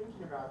way of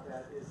thinking about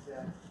that is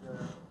that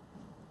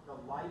the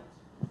light,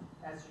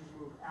 as you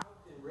move out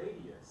in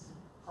radius,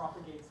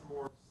 propagates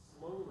more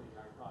slowly, I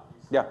thought you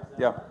said.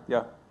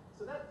 Yeah.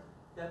 So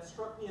that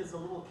struck me as a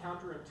little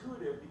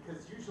counterintuitive,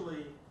 because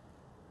usually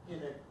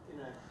in a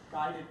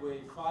guided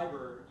wave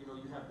fiber, you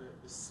have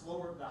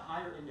the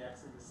higher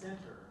index in the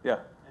center,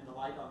 and the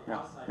light on the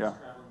outside is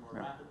traveling more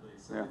rapidly.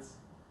 So it's,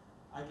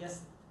 I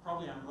guess,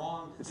 probably I'm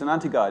wrong. It's an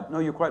anti-guide. No,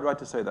 you're quite right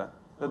to say that.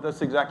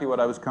 That's exactly what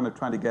I was kind of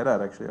trying to get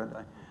at, actually.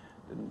 I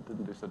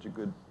didn't do such a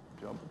good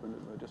job.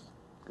 I'll just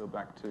go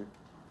back to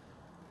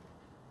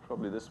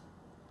probably this.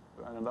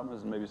 I don't know, that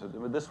was maybe so.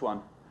 But this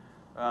one.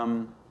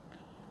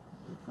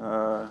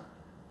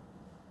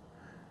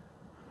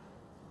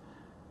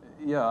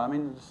 Yeah, I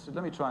mean,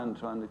 let me try and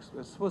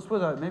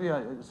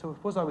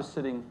suppose I was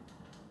sitting.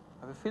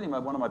 I have a feeling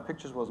one of my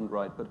pictures wasn't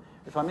right, but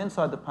if I'm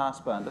inside the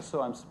passband,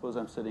 suppose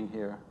I'm sitting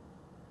here.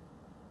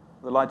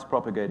 The light's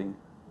propagating,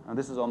 and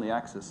this is on the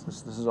axis.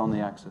 This is on the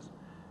axis,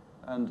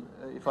 and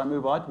if I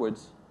move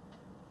outwards,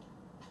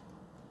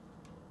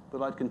 the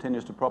light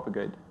continues to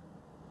propagate.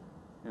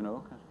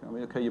 I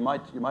mean, okay, you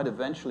might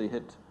eventually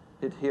hit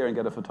here and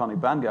get a photonic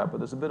band gap,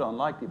 but it's a bit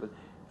unlikely. But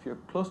if you're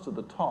close to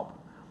the top,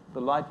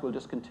 the light will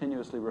just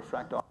continuously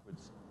refract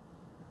upwards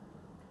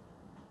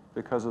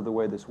because of the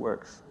way this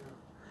works.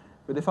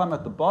 But if I'm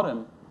at the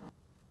bottom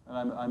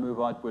and I move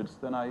outwards,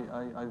 then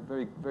I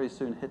very, very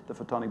soon hit the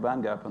photonic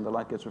band gap, and the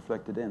light gets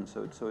reflected in.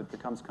 So it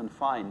becomes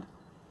confined.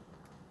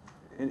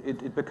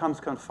 It becomes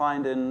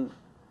confined in.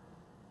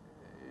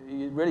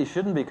 It really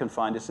shouldn't be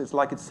confined. It's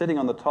like it's sitting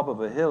on the top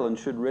of a hill and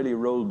should really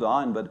roll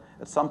down, but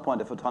at some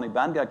point a photonic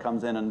band gap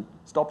comes in and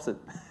stops it,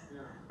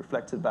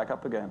 reflects it back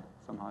up again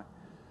somehow.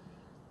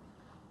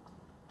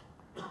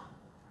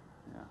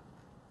 Yeah.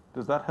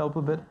 Does that help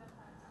a bit?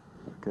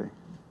 Okay.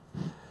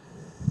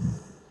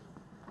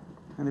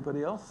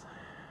 Anybody else?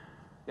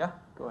 Yeah,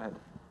 go ahead.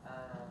 I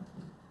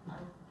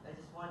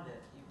just wonder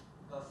if,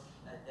 because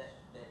that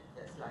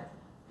slide.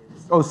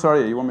 Oh,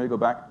 sorry, you want me to go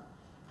back?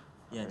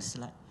 Yeah, the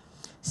slide.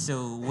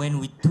 So when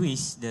we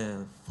twist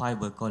the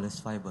fiber, colorless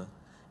fiber,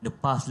 the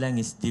path length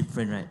is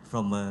different, right,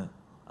 from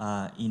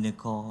inner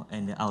core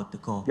and the outer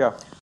core. Yeah.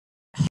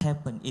 What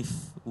happen if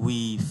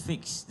we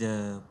fix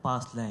the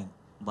path length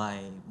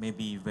by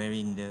maybe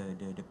varying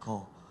the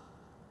core?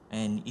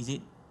 And is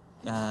it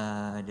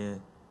the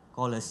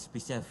colorless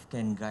PCF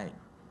can guide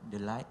the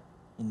light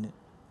in the...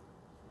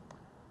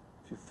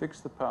 If you fix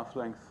the path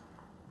length.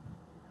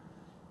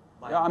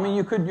 Yeah, I mean,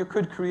 you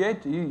could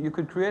create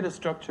a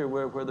structure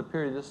where the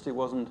periodicity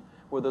wasn't,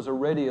 where there's a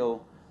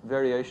radial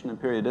variation in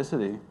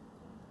periodicity,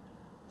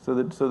 so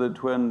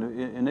that when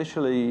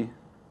initially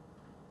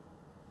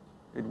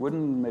it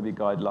wouldn't maybe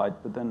guide light,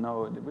 but then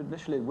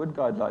initially it would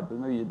guide light, but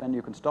maybe then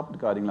you can stop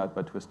guiding light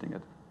by twisting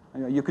it.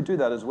 You could do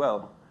that as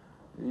well.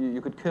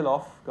 You could kill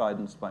off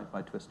guidance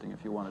by twisting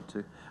if you wanted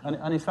to.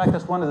 And in fact,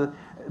 that's one of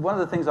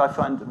the things I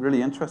find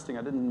really interesting.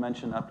 I didn't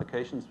mention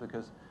applications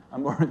because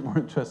I'm more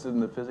interested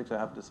in the physics, I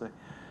have to say,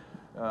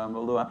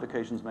 although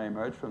applications may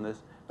emerge from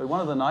this. But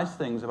one of the nice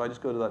things, if I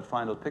just go to that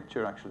final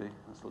picture, actually,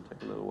 this will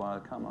take a little while.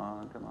 Come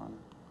on. Don't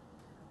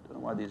know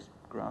why these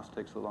graphs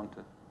take so long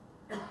to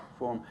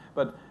form.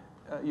 But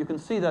you can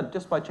see that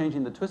just by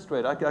changing the twist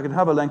rate, I could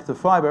have a length of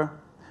fiber,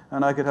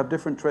 and I could have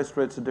different twist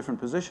rates at different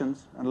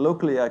positions. And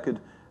locally, I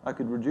could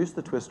reduce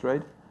the twist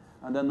rate,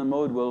 and then the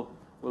mode will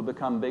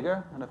become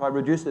bigger. And if I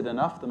reduce it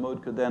enough, the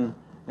mode could then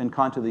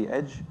encounter the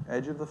edge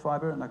of the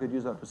fiber, and I could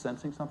use that for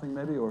sensing something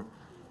maybe, or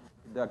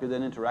I could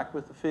then interact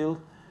with the field,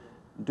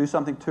 do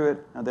something to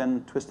it, and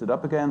then twist it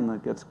up again, and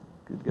it gets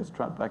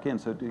trapped back in.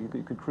 So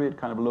you could create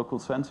kind of local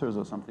sensors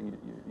or something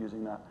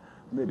using that.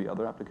 Maybe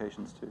other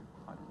applications too.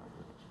 I don't know.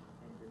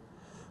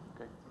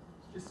 Okay.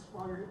 Just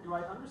while do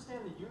I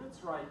understand the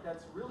units right?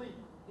 That's really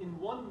in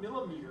 1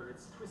 millimeter.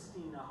 It's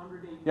twisting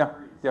 180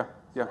 degrees. Yeah.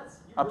 So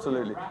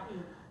Absolutely.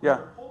 Wrapping,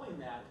 Yeah. Pulling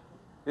that.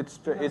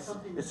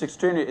 It's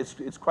extremely.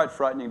 It's quite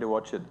frightening to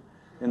watch it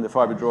in the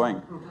fiber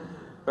drawing.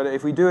 But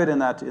if we do it in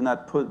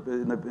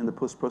the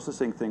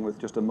post-processing thing with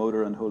just a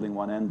motor and holding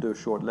one end, do a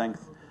short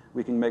length,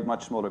 we can make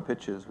much smaller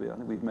pitches. I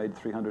think we've made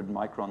 300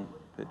 micron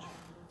pitch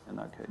in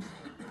that case.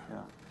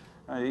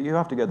 Yeah, you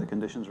have to get the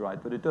conditions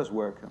right, but it does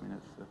work. I mean,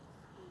 it's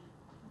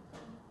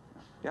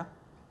yeah. Is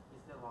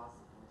the loss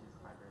in these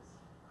fibers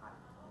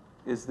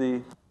high? Is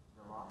the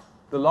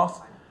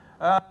loss?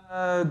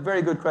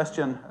 Very good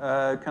question.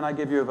 Can I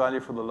give you a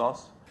value for the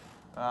loss?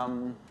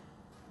 I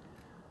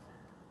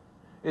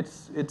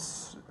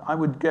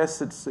would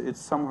guess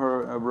it's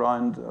somewhere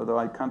around, although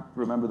I can't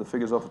remember the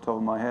figures off the top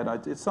of my head.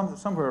 It's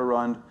somewhere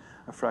around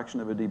a fraction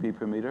of a dB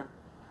per meter.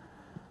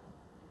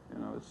 You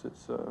know, it's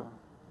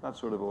that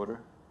sort of order.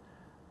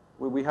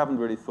 We haven't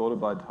really thought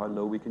about how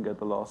low we can get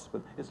the loss,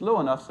 but it's low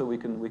enough so we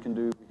can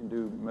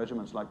do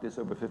measurements like this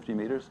over 50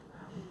 meters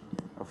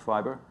of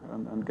fiber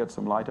and get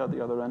some light out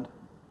the other end.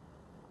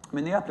 I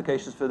mean, the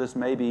applications for this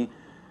may be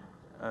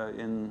I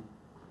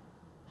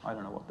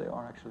don't know what they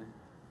are actually.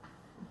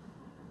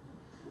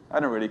 I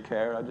don't really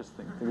care. I just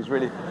think it's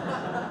really,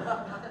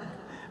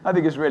 I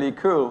think it's really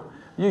cool.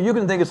 You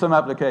can think of some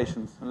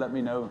applications and let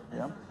me know.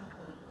 Yeah,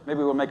 maybe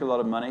we'll make a lot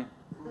of money.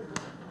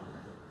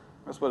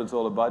 That's what it's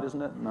all about,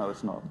 isn't it? No,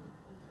 it's not.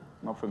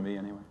 Not for me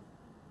anyway.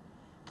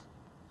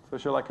 So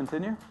shall I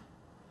continue?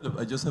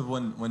 I just have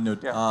one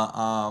note. Yeah.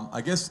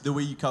 I guess the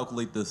way you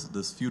calculate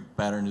this field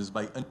pattern is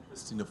by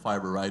untwisting the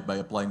fiber, right? By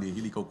applying the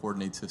helical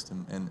coordinate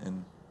system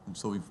and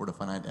solving for the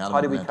finite element.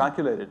 How do we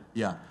calculate it?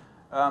 Yeah.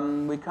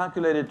 We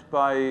calculate it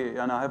by,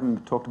 and I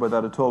haven't talked about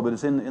that at all, but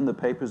it's in the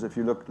papers if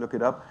you look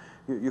it up.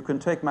 You can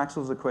take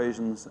Maxwell's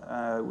equations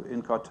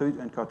in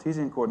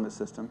Cartesian coordinate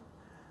system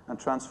and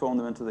transform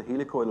them into the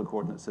helicoidal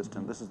coordinate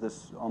system. This is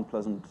this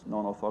unpleasant,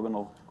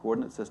 non-orthogonal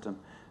coordinate system.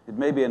 It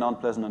may be an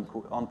unpleasant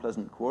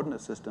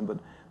coordinate system, but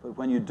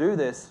when you do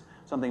this,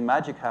 something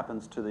magic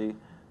happens to the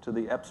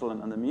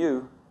epsilon and the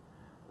mu.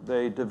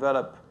 They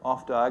develop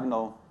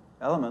off-diagonal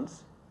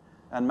elements,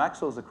 and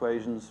Maxwell's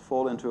equations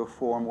fall into a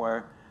form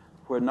where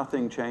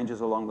nothing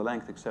changes along the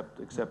length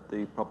except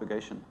the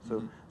propagation.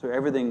 So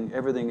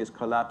everything is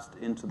collapsed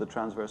into the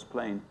transverse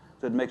plane.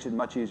 So it makes it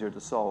much easier to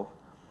solve.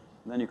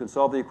 And then you can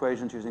solve the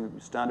equations using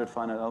standard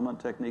finite element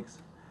techniques,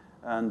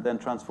 and then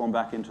transform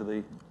back into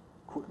the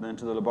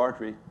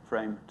laboratory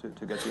frame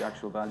to get the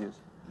actual values.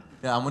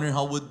 Yeah, I'm wondering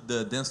how would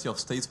the density of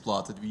states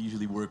plot that we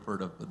usually work for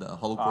the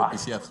hollow core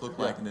PCFs look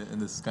like in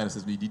this kind of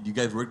system? Did you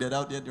guys work that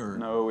out yet? Or?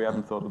 No, we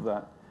haven't thought of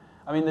that.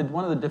 I mean,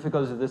 one of the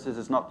difficulties of this is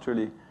it's not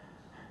truly.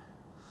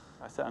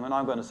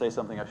 I'm going to say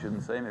something I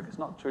shouldn't say. Maybe it's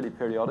not truly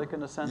periodic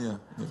in a sense,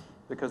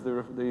 because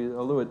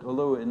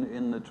although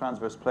in the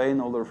transverse plane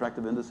all the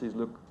refractive indices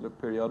look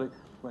periodic,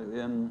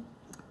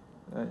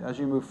 as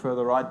you move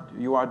further out,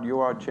 you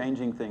are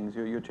changing things.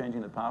 You're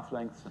changing the path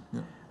lengths.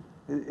 Yeah.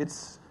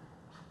 It's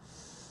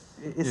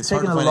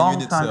taken a long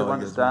time to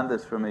understand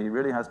this for me. It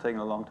really has taken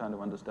a long time to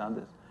understand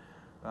this.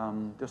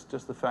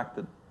 Just the fact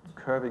that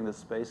curving the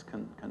space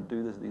can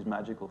do these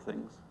magical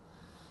things.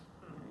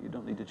 You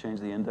don't need to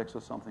change the index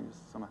or something.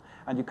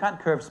 And you can't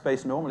curve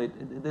space normally.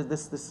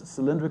 This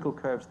cylindrical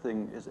curved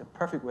thing is a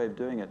perfect way of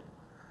doing it.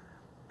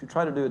 If you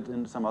try to do it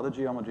in some other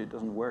geometry, it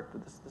doesn't work.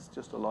 But this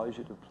just allows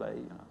you to play.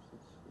 You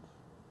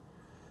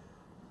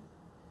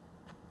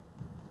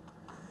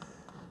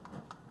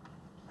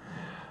know.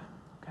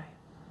 Okay.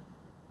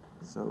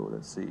 So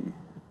let's see.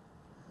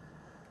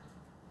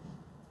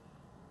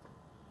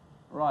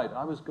 Right,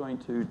 I was going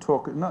to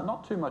talk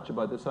not too much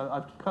about this.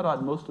 I've cut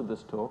out most of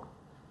this talk,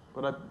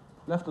 but I've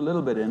left a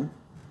little bit in,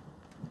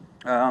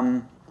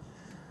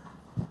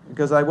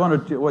 because I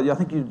wanted to. Well, I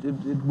think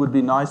it would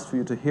be nice for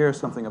you to hear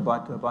something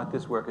about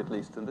this work at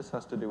least, and this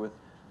has to do with.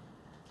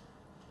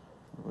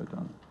 What have I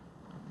done?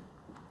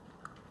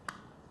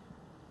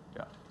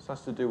 Yeah, this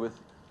has to do with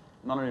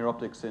nonlinear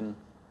optics in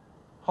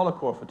hollow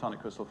core photonic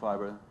crystal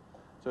fiber.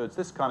 So it's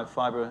this kind of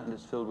fiber, and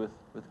it's filled with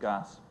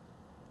gas.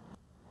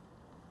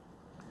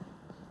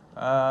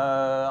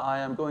 I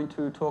am going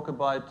to talk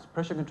about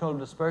pressure control and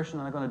dispersion,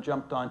 and I'm going to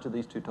jump down to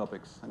these two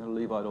topics. I'm going to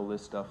leave out all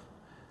this stuff.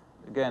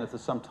 Again, if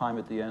there's some time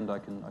at the end, I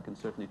can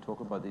certainly talk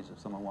about these if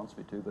someone wants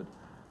me to.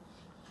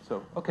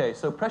 So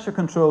pressure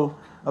control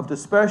of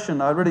dispersion.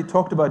 I already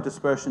talked about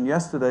dispersion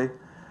yesterday,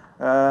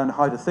 and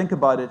how to think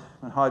about it,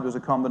 and how it was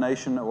a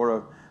combination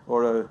or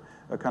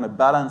a kind of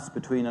balance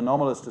between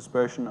anomalous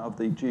dispersion of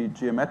the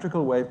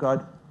geometrical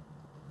waveguide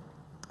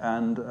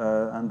and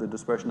the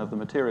dispersion of the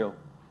material.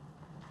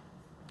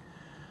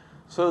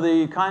 So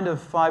the kind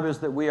of fibers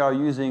that we are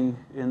using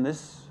in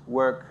this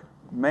work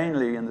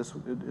mainly,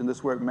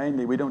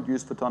 we don't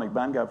use photonic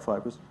bandgap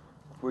fibers.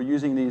 We're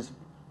using these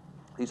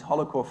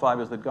hollow core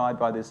fibers that guide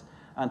by this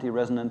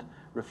anti-resonant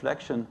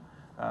reflection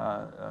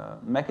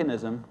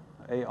mechanism,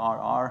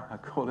 ARR, I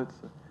call it.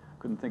 I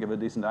couldn't think of a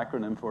decent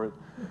acronym for it.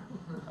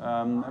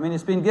 I mean,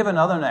 it's been given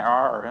other names.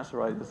 R, that's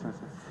right.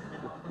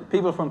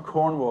 People from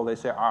Cornwall, they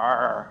say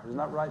R. Isn't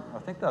that right? I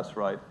think that's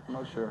right. I'm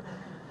not sure.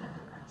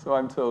 So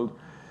I'm told.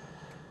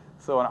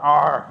 So an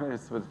R.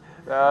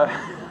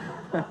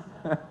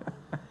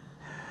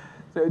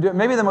 So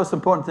maybe the most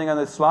important thing on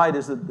this slide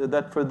is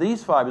that for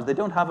these fibers, they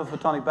don't have a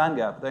photonic band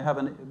gap. They have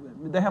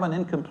an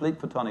incomplete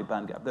photonic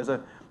band gap. There's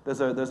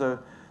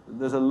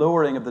a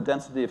lowering of the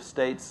density of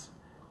states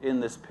in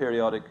this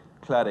periodic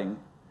cladding,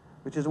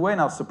 which is way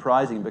not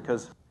surprising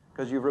because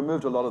you've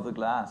removed a lot of the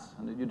glass,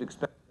 and you'd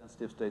expect the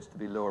density of states to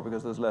be lower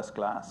because there's less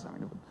glass. I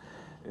mean,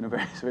 in a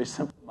very, very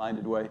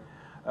simple-minded way.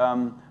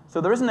 So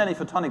there isn't any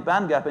photonic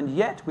band gap, and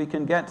yet we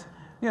can get,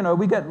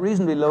 we get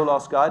reasonably low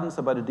loss guidance,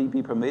 about a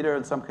dB per meter.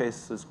 In some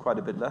cases, quite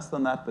a bit less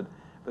than that, but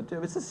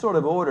it's this sort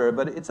of order.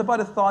 But it's about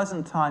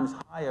 1,000 times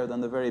higher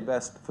than the very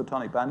best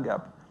photonic band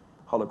gap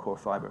hollow core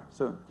fiber.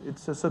 So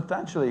it's a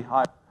substantially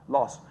higher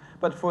loss.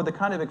 But for the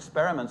kind of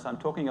experiments I'm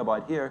talking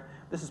about here,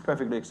 this is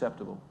perfectly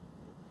acceptable.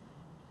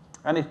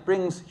 And it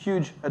brings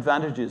huge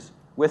advantages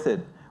with it.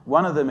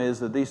 One of them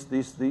is that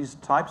these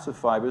types of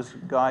fibers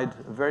guide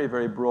a very,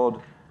 very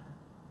broad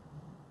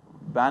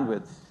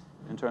bandwidth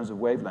in terms of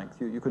wavelength.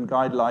 You can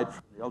guide light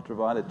from the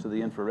ultraviolet to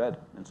the infrared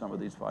in some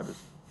of these fibers.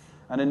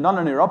 And in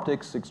nonlinear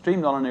optics,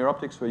 extreme nonlinear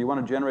optics, where you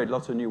want to generate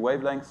lots of new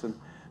wavelengths and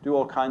do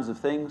all kinds of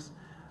things,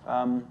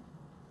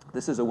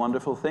 this is a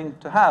wonderful thing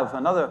to have.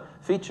 Another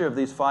feature of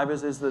these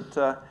fibers is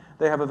that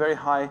they have a very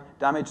high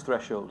damage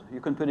threshold. You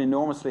can put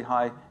enormously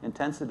high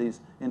intensities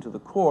into the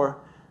core.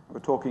 We're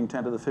talking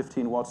 10 to the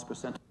 15 watts per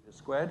centimeter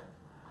squared,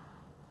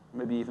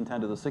 maybe even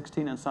 10 to the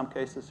 16 in some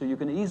cases. So you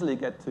can easily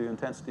get to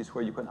intensities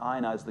where you can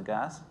ionize the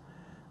gas.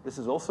 This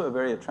is also a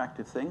very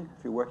attractive thing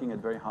if you're working at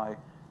very high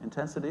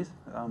intensities.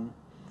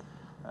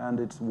 And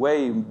it's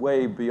way,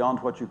 way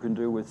beyond what you can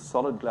do with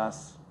solid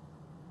glass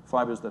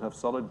fibers that have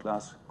solid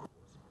glass cores.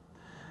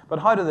 But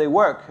how do they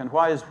work, and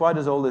why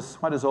does all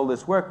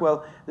this work?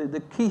 Well, the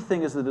key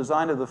thing is the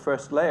design of the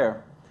first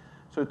layer.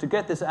 So to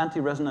get this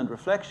anti-resonant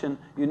reflection,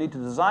 you need to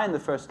design the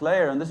first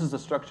layer, and this is a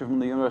structure from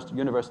the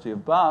University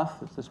of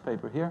Bath. It's this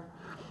paper here.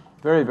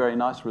 Very, very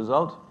nice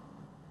result.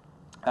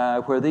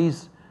 Where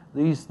these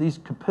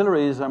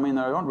capillaries, I mean,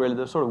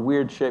 they're sort of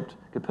weird-shaped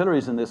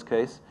capillaries in this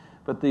case,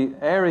 but the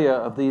area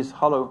of these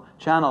hollow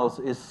channels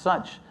is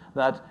such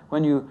that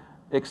when you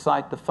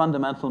excite the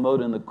fundamental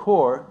mode in the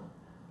core,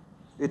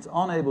 it's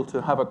unable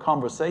to have a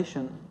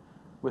conversation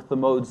with the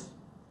modes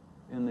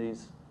in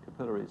these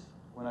capillaries.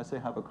 When I say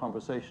have a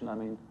conversation, I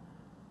mean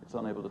it's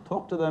unable to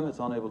talk to them, it's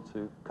unable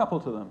to couple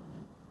to them,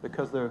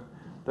 because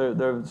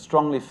they're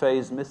strongly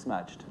phase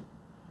mismatched.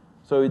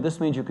 So this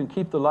means you can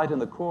keep the light in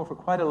the core for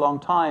quite a long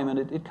time, and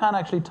it can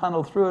actually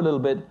tunnel through a little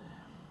bit.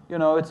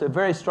 It's a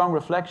very strong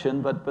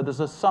reflection, but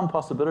there's some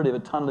possibility of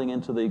it tunneling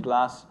into the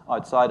glass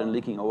outside and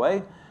leaking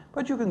away.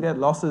 But you can get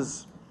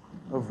losses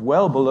of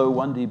well below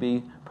 1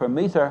 dB per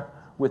meter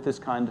with this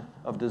kind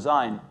of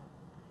design.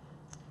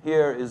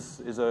 Here is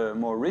a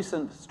more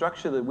recent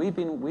structure that we've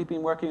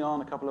been working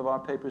on, a couple of our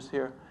papers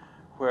here,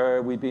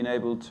 where we've been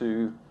able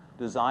to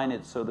design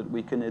it so that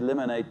we can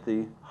eliminate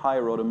the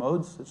higher order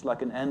modes. It's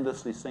like an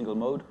endlessly single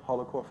mode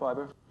hollow core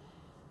fiber.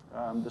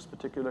 This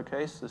particular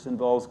case, this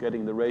involves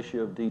getting the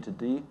ratio of D to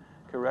D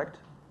correct.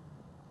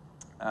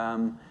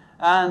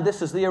 And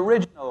this is the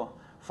original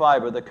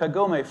fiber, the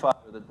Kagome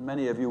fiber that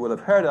many of you will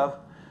have heard of,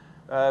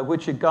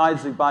 which it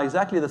guides by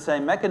exactly the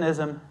same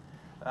mechanism.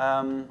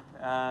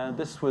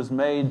 This was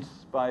made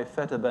by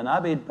Feta Ben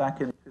Abid back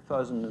in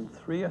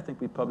 2003. I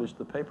think we published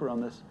the paper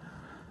on this.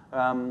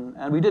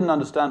 And we didn't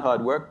understand how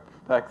it worked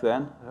back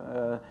then.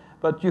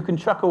 But you can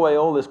chuck away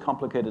all this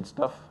complicated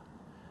stuff.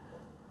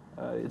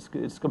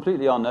 It's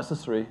completely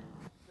unnecessary.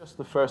 Just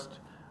the first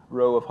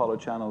row of hollow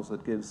channels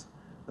that gives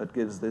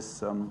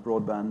this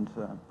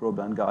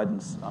broadband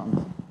guidance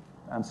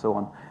and so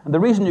on. And the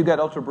reason you get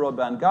ultra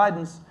broadband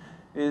guidance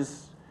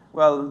is,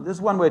 well,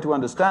 there's one way to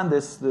understand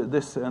this,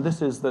 and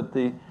this is that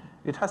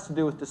it has to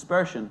do with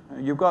dispersion.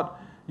 You've got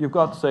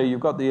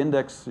the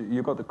index,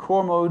 you've got the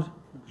core mode,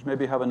 which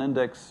maybe have an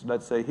index,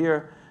 let's say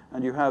here,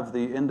 and you have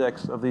the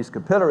index of these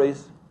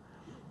capillaries.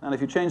 And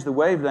if you change the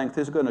wavelength,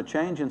 this is going to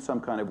change in some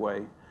kind of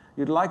way.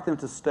 You'd like them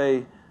to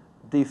stay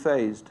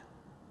dephased.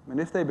 I mean,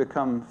 if they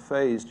become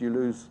phased,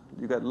 you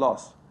get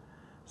loss.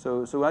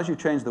 So as you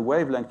change the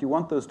wavelength, you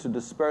want those to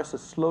disperse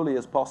as slowly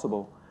as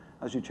possible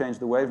as you change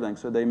the wavelength,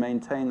 so they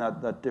maintain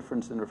that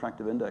difference in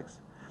refractive index.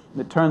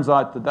 And it turns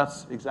out that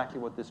that's exactly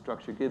what this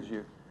structure gives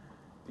you.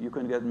 You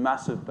can get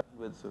massive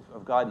bandwidths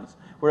of guidance.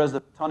 Whereas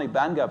the photonic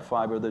bandgap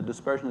fiber, the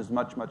dispersion is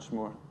much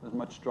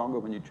stronger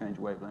when you change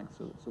wavelength.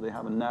 So they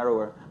have a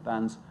narrower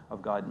bands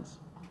of guidance.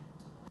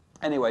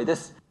 Anyway,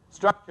 this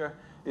structure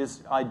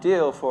is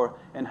ideal for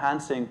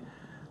enhancing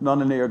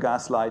nonlinear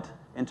gas-light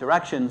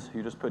interactions.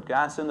 You just put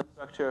gas in the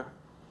structure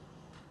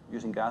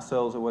using gas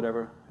cells or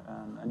whatever,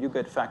 and you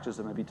get factors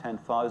of maybe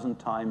 10,000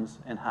 times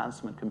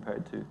enhancement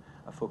compared to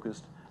a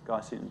focused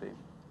Gaussian beam.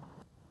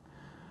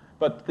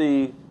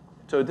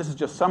 So this is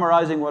just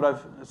summarizing what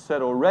I've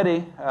said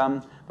already,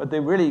 but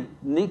the really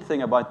neat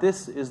thing about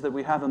this is that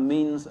we have a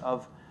means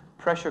of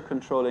pressure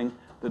controlling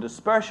the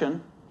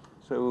dispersion.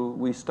 So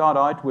we start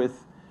out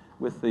with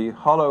the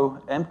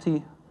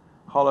empty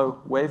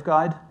hollow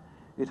waveguide.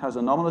 It has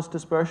anomalous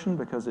dispersion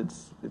because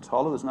it's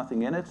hollow, there's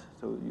nothing in it,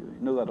 so you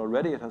know that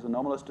already, it has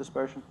anomalous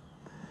dispersion.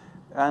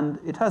 And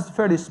it has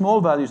fairly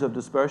small values of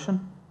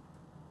dispersion.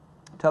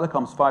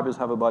 Telecoms fibers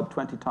have about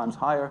 20 times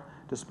higher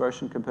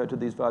dispersion compared to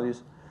these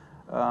values.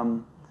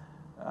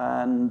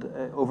 And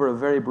over a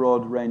very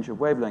broad range of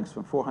wavelengths,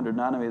 from 400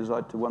 nanometers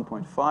out to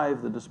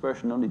 1.5, the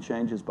dispersion only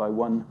changes by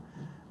 1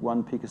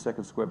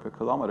 picosecond squared per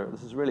kilometer.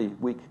 This is really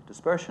weak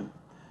dispersion.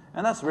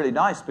 And that's really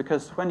nice,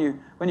 because when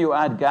you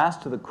add gas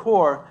to the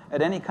core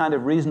at any kind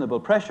of reasonable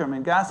pressure, I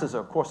mean, gases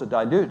are, of course, a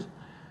dilute.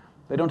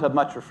 They don't have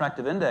much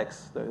refractive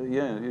index.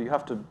 You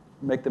have to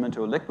make them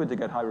into a liquid to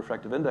get high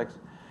refractive index.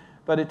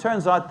 But it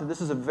turns out that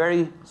this is a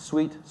very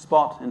sweet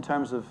spot in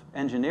terms of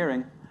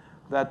engineering,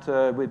 that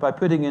by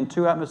putting in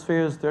 2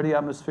 atmospheres, 30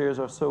 atmospheres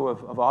or so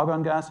of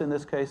argon gas in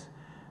this case,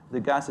 the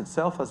gas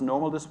itself has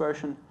normal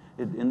dispersion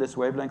in this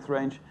wavelength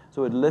range,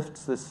 so it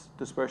lifts this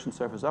dispersion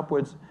surface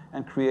upwards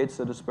and creates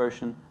a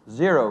dispersion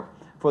 0.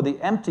 For the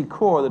empty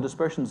core, the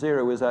dispersion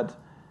 0 is at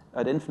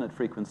infinite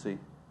frequency.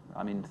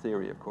 I mean, in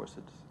theory, of course,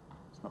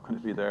 it's not going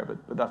to be there,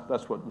 but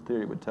that's what the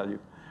theory would tell you.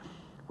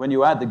 When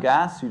you add the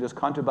gas, you just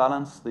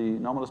counterbalance the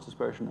anomalous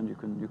dispersion, and you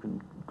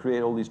can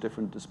create all these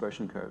different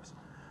dispersion curves.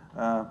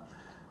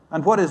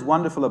 And what is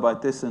wonderful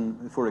about this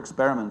for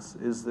experiments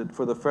is that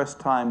for the first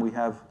time we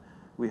have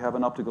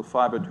an optical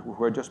fiber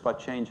where just by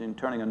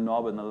turning a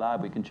knob in the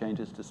lab, we can change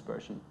its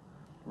dispersion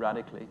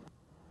radically.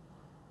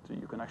 So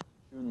you can actually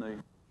tune the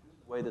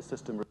way the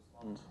system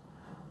responds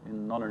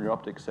in nonlinear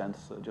optics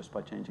sense just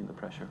by changing the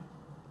pressure.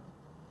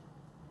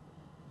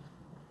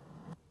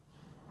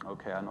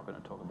 Okay, I'm not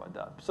going to talk about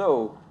that.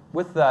 So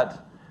with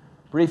that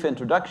brief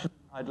introduction,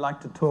 I'd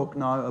like to talk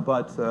now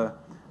about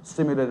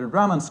stimulated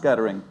Raman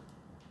scattering.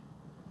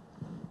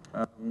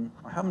 I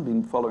haven't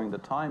been following the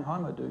time. How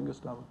am I doing,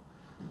 Gustavo?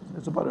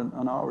 It's about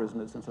an hour, isn't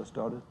it, since I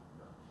started?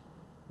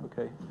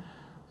 Okay.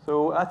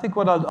 So I think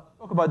I'll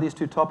talk about these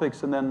 2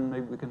 topics, and then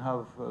maybe we can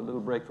have a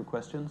little break for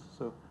questions.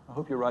 So I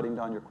hope you're writing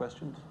down your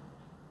questions.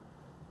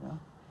 Yeah?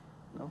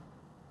 No?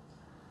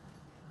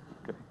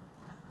 Okay.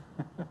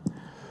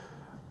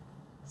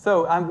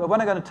 So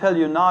what I'm going to tell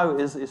you now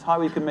is how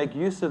we can make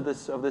use of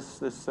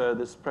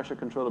this pressure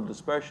control of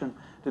dispersion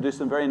to do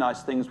some very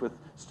nice things with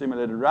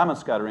stimulated Raman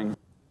scattering,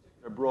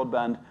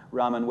 broadband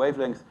Raman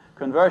wavelength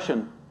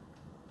conversion.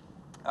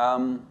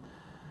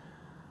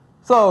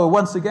 So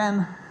once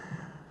again,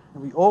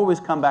 we always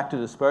come back to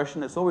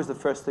dispersion. It's always the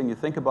first thing you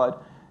think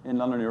about in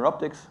nonlinear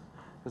optics,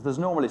 because there's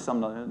normally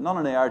some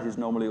nonlinearity is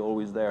normally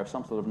always there,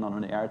 some sort of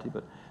nonlinearity,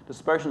 but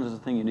dispersion is the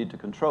thing you need to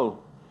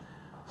control.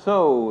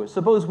 So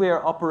suppose we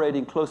are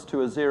operating close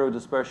to a 0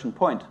 dispersion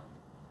point.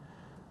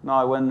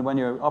 Now, when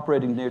you're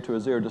operating near to a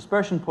 0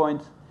 dispersion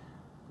point,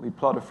 we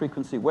plot a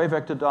frequency wave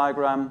vector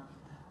diagram,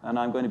 and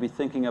I'm going to be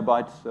thinking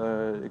about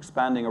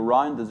expanding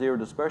around the 0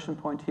 dispersion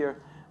point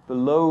here.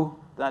 Below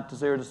that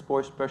 0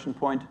 dispersion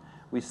point,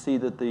 we see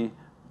that the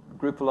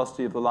group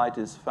velocity of the light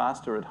is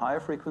faster at higher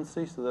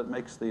frequency, so that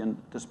makes the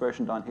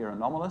dispersion down here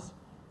anomalous.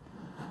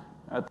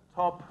 At the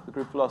top, the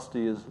group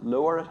velocity is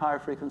lower at higher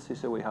frequency,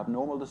 so we have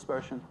normal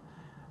dispersion.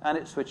 And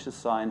it switches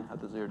sign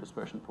at the 0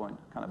 dispersion point.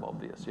 Kind of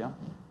obvious, yeah?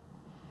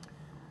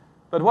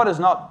 But what is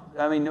not,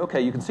 I mean,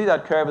 okay, you can see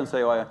that curve and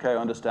say, oh, okay, I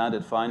understand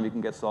it, fine, we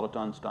can get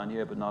solitons down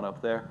here, but not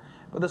up there.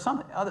 But there's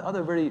some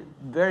other very,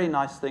 very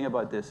nice thing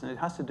about this, and it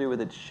has to do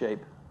with its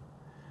shape.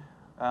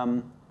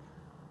 The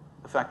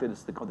fact that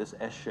it's this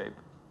S shape.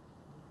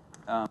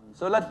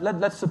 So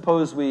let's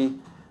suppose we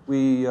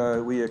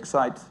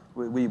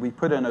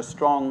put in a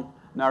strong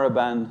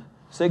narrowband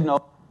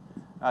signal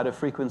at a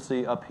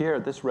frequency up here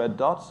at this red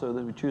dot, so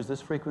that we choose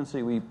this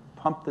frequency. We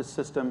pump this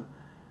system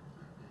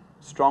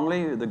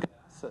strongly, the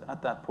gas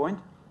at that point,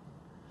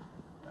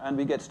 and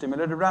we get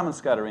stimulated Raman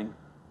scattering.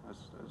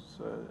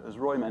 As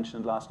Roy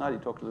mentioned last night, he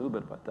talked a little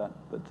bit about that.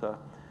 But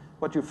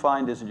what you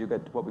find is that you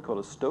get what we call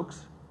a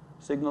Stokes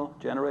signal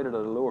generated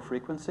at a lower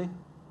frequency.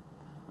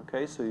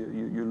 Okay, so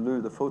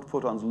the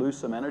photons lose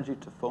some energy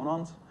to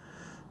phonons,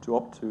 to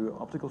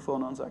optical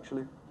phonons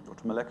actually, or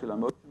to molecular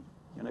motion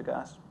in a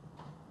gas.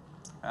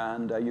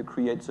 And you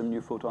create some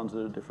new photons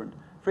at a different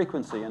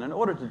frequency. And in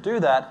order to do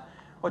that,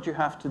 what you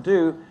have to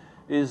do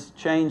is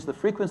change the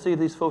frequency of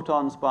these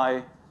photons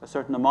by a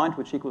certain amount,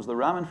 which equals the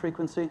Raman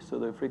frequency. So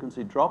the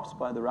frequency drops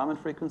by the Raman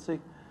frequency.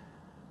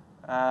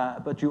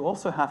 But you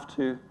also have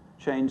to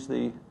change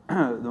the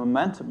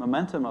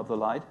momentum of the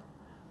light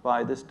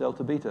by this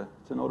delta beta.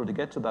 So in order to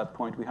get to that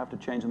point, we have to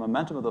change the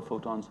momentum of the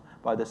photons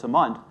by this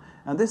amount.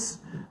 And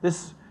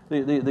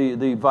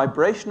the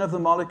vibration of the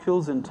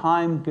molecules in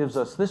time gives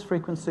us this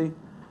frequency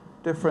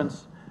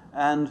difference,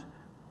 and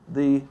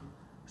the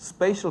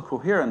spatial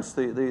coherence,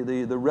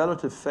 the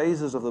relative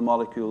phases of the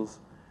molecules,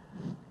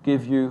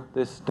 give you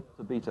this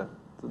delta beta.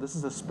 So this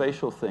is a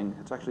spatial thing.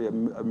 It's actually a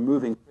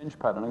moving fringe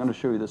pattern. I'm going to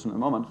show you this in a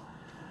moment.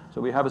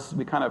 So we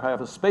kind of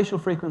have a spatial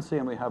frequency,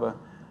 and we have a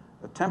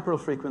temporal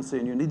frequency,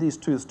 and you need these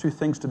two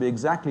things to be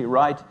exactly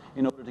right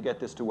in order to get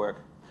this to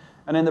work.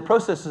 And in the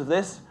process of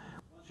this,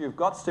 once you've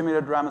got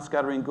stimulated Raman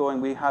scattering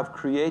going, we have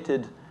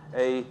created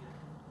a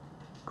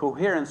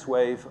coherence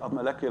wave of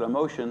molecular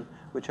motion,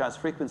 which has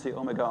frequency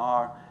omega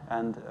r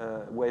and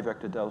wave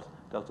vector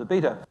delta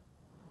beta.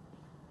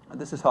 And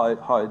this is how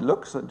it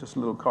looks, just a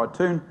little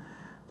cartoon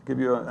to give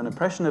you an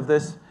impression of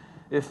this.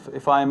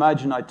 If I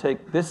imagine I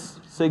take this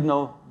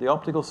signal, the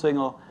optical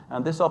signal,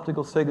 and this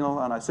optical signal,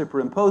 and I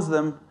superimpose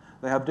them,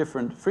 they have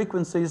different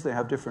frequencies, they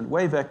have different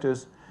wave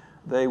vectors,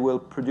 they will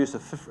produce a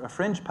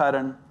fringe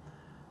pattern,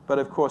 but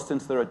of course,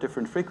 since they're at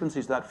different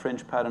frequencies, that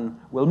fringe pattern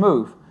will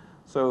move.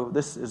 So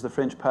this is the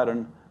fringe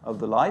pattern of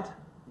the light,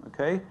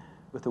 okay,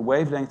 with the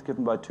wavelength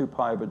given by 2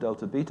 pi over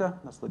delta beta.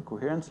 That's the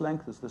coherence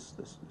length, is this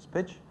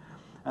pitch.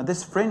 And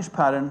this fringe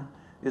pattern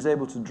is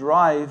able to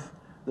drive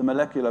the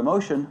molecular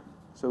motion,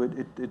 so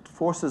it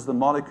forces the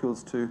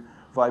molecules to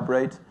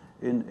vibrate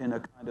in a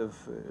kind of,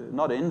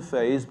 not in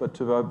phase, but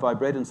to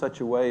vibrate in such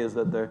a way as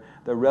that their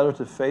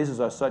relative phases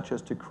are such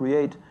as to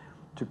create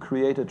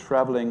a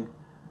traveling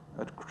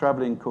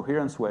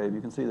coherence wave.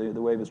 You can see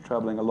the wave is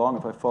traveling along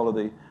if I follow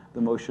the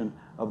motion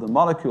of the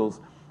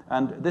molecules.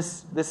 And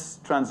this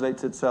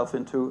translates itself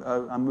into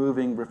a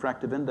moving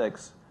refractive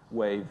index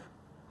wave.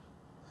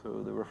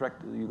 So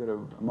you get a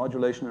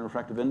modulation in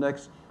refractive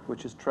index,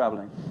 which is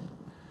traveling.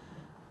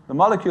 The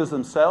molecules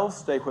themselves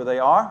stay where they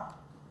are.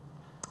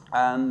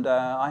 And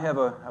I have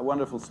a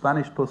wonderful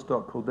Spanish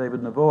postdoc called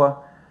David Novoa,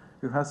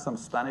 who has some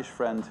Spanish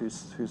friend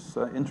whose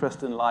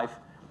interest in life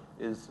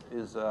is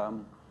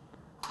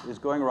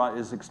going around,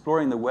 is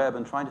exploring the web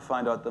and trying to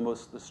find out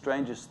the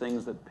strangest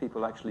things that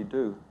people actually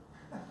do.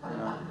 You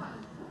know?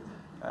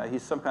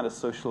 He's some kind of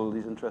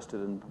he's interested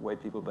in the way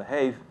people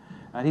behave,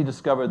 and he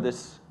discovered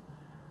this.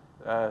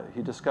 I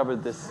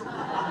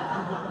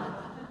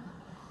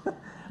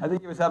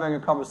think he was having a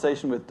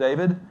conversation with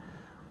David,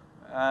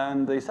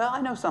 and he said,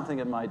 "I know something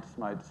that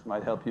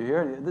might help you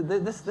here."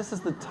 This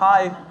is the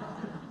Thai.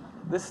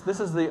 This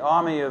is the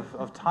army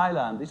of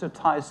Thailand. These are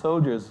Thai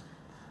soldiers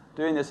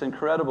doing this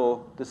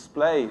incredible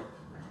display.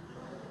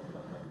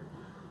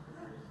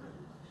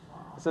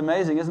 It's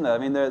amazing, isn't it? I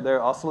mean,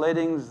 they're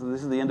oscillating.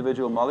 This is the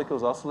individual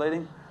molecules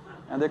oscillating,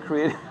 and they're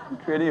creating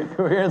a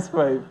coherence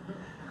wave.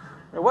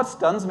 And what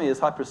stuns me is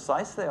how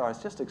precise they are.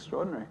 It's just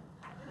extraordinary.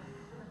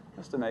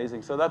 Just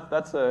amazing. So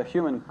that's a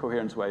human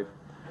coherence wave.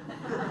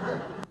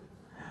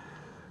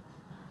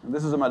 And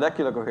this is a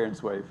molecular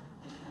coherence wave.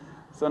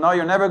 So now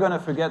you're never going to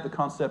forget the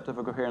concept of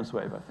a coherence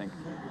wave, I think.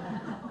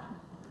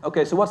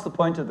 Okay, so what's the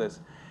point of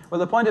this? Well,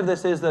 the point of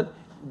this is that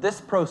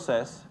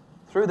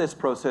through this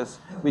process,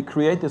 we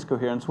create this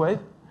coherence wave.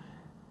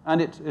 And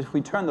if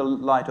we turn the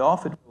light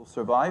off, it will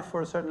survive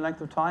for a certain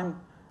length of time,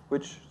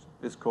 which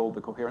is called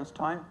the coherence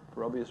time,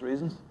 for obvious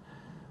reasons.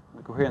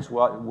 The coherence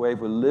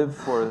wave will live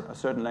for a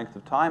certain length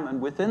of time,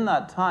 and within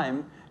that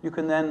time, you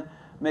can then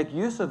make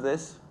use of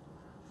this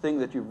thing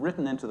that you've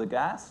written into the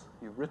gas.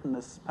 You've written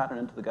this pattern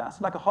into the gas.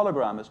 It's like a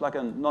hologram. It's like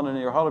a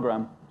nonlinear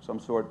hologram of some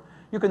sort.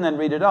 You can then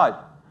read it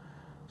out.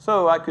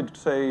 So I could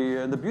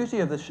say the beauty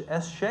of this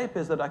S shape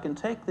is that I can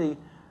take the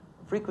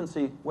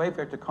frequency wave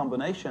vector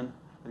combination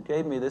that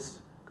gave me this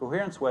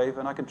coherence wave,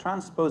 and I can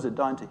transpose it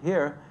down to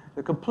here,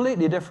 a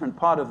completely different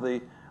part of the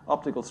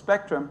optical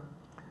spectrum.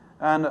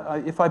 And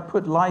if I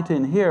put light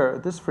in here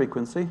at this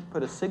frequency,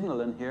 put a signal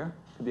in here,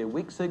 it could be a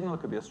weak signal, it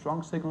could be a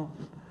strong signal,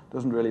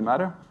 doesn't really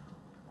matter.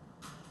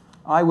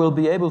 I will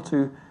be able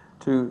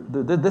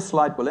this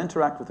light will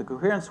interact with the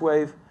coherence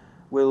wave,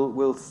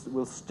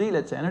 will steal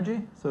its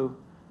energy. So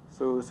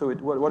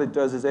what it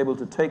does is able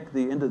to take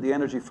the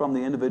energy from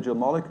the individual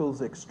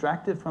molecules,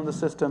 extract it from the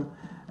system,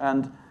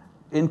 and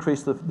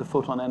increase the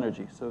photon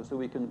energy. So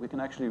we can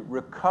actually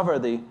recover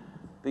the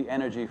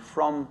energy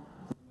from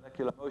the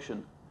molecular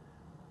motion.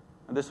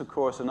 And this, of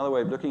course, another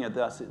way of looking at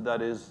this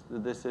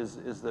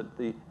is that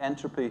the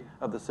entropy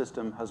of the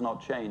system has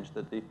not changed.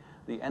 That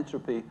the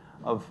entropy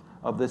of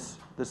this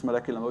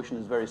molecular motion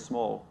is very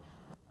small.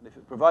 And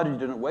provided you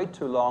didn't wait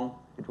too long,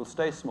 it will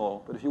stay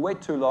small. But if you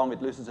wait too long,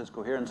 it loses its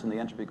coherence and the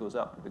entropy goes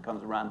up. It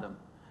becomes random.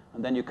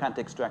 And then you can't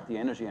extract the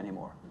energy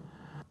anymore.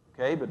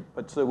 Okay,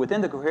 but so within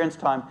the coherence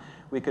time,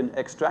 we can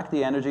extract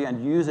the energy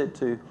and use it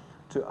to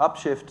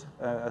upshift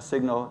a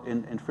signal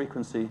in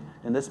frequency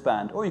in this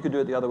band. Or you could do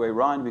it the other way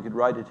around. We could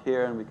write it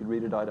here and we could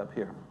read it out up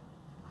here.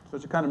 So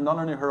it's a kind of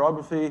nonlinear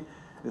horography.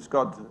 It's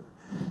got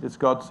the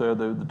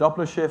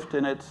Doppler shift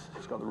in it.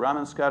 It's got the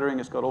Raman scattering.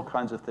 It's got all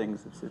kinds of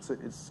things.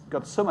 It's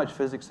got so much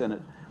physics in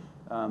it,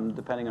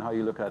 depending on how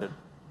you look at it.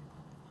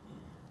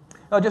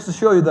 Now, just to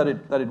show you that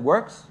it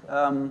works,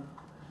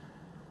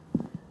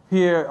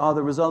 here are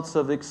the results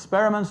of the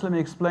experiments. Let me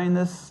explain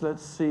this.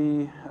 Let's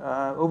see.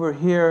 Over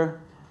here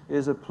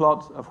is a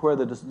plot of where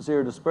the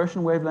zero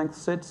dispersion wavelength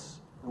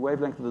sits. The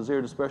wavelength of the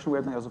zero dispersion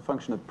wavelength as a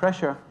function of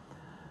pressure.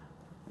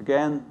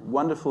 Again,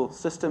 wonderful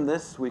system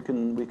this. We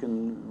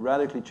can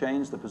radically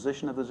change the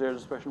position of the zero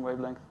dispersion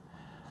wavelength.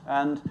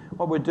 And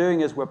what we're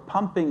doing is we're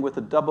pumping with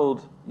a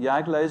doubled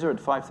YAG laser at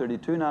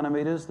 532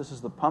 nanometers. This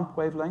is the pump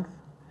wavelength.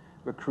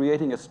 We're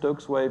creating a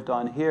Stokes wave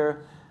down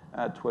here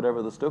at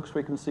whatever the Stokes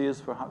frequency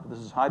is. This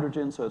is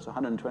hydrogen, so it's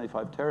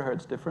 125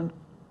 terahertz different.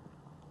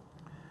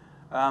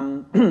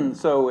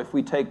 So if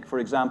we take, for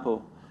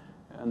example,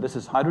 and this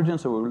is hydrogen,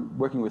 so we're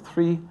working with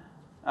 3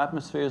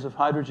 atmospheres of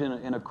hydrogen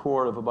in a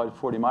core of about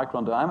 40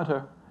 micron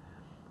diameter.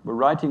 we're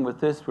writing with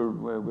this,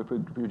 we're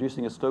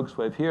producing a Stokes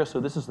wave here, so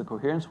this is the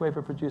coherence wave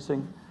we're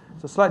producing.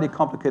 It's a slightly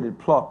complicated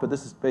plot, but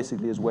this is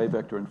basically his wave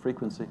vector and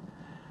frequency.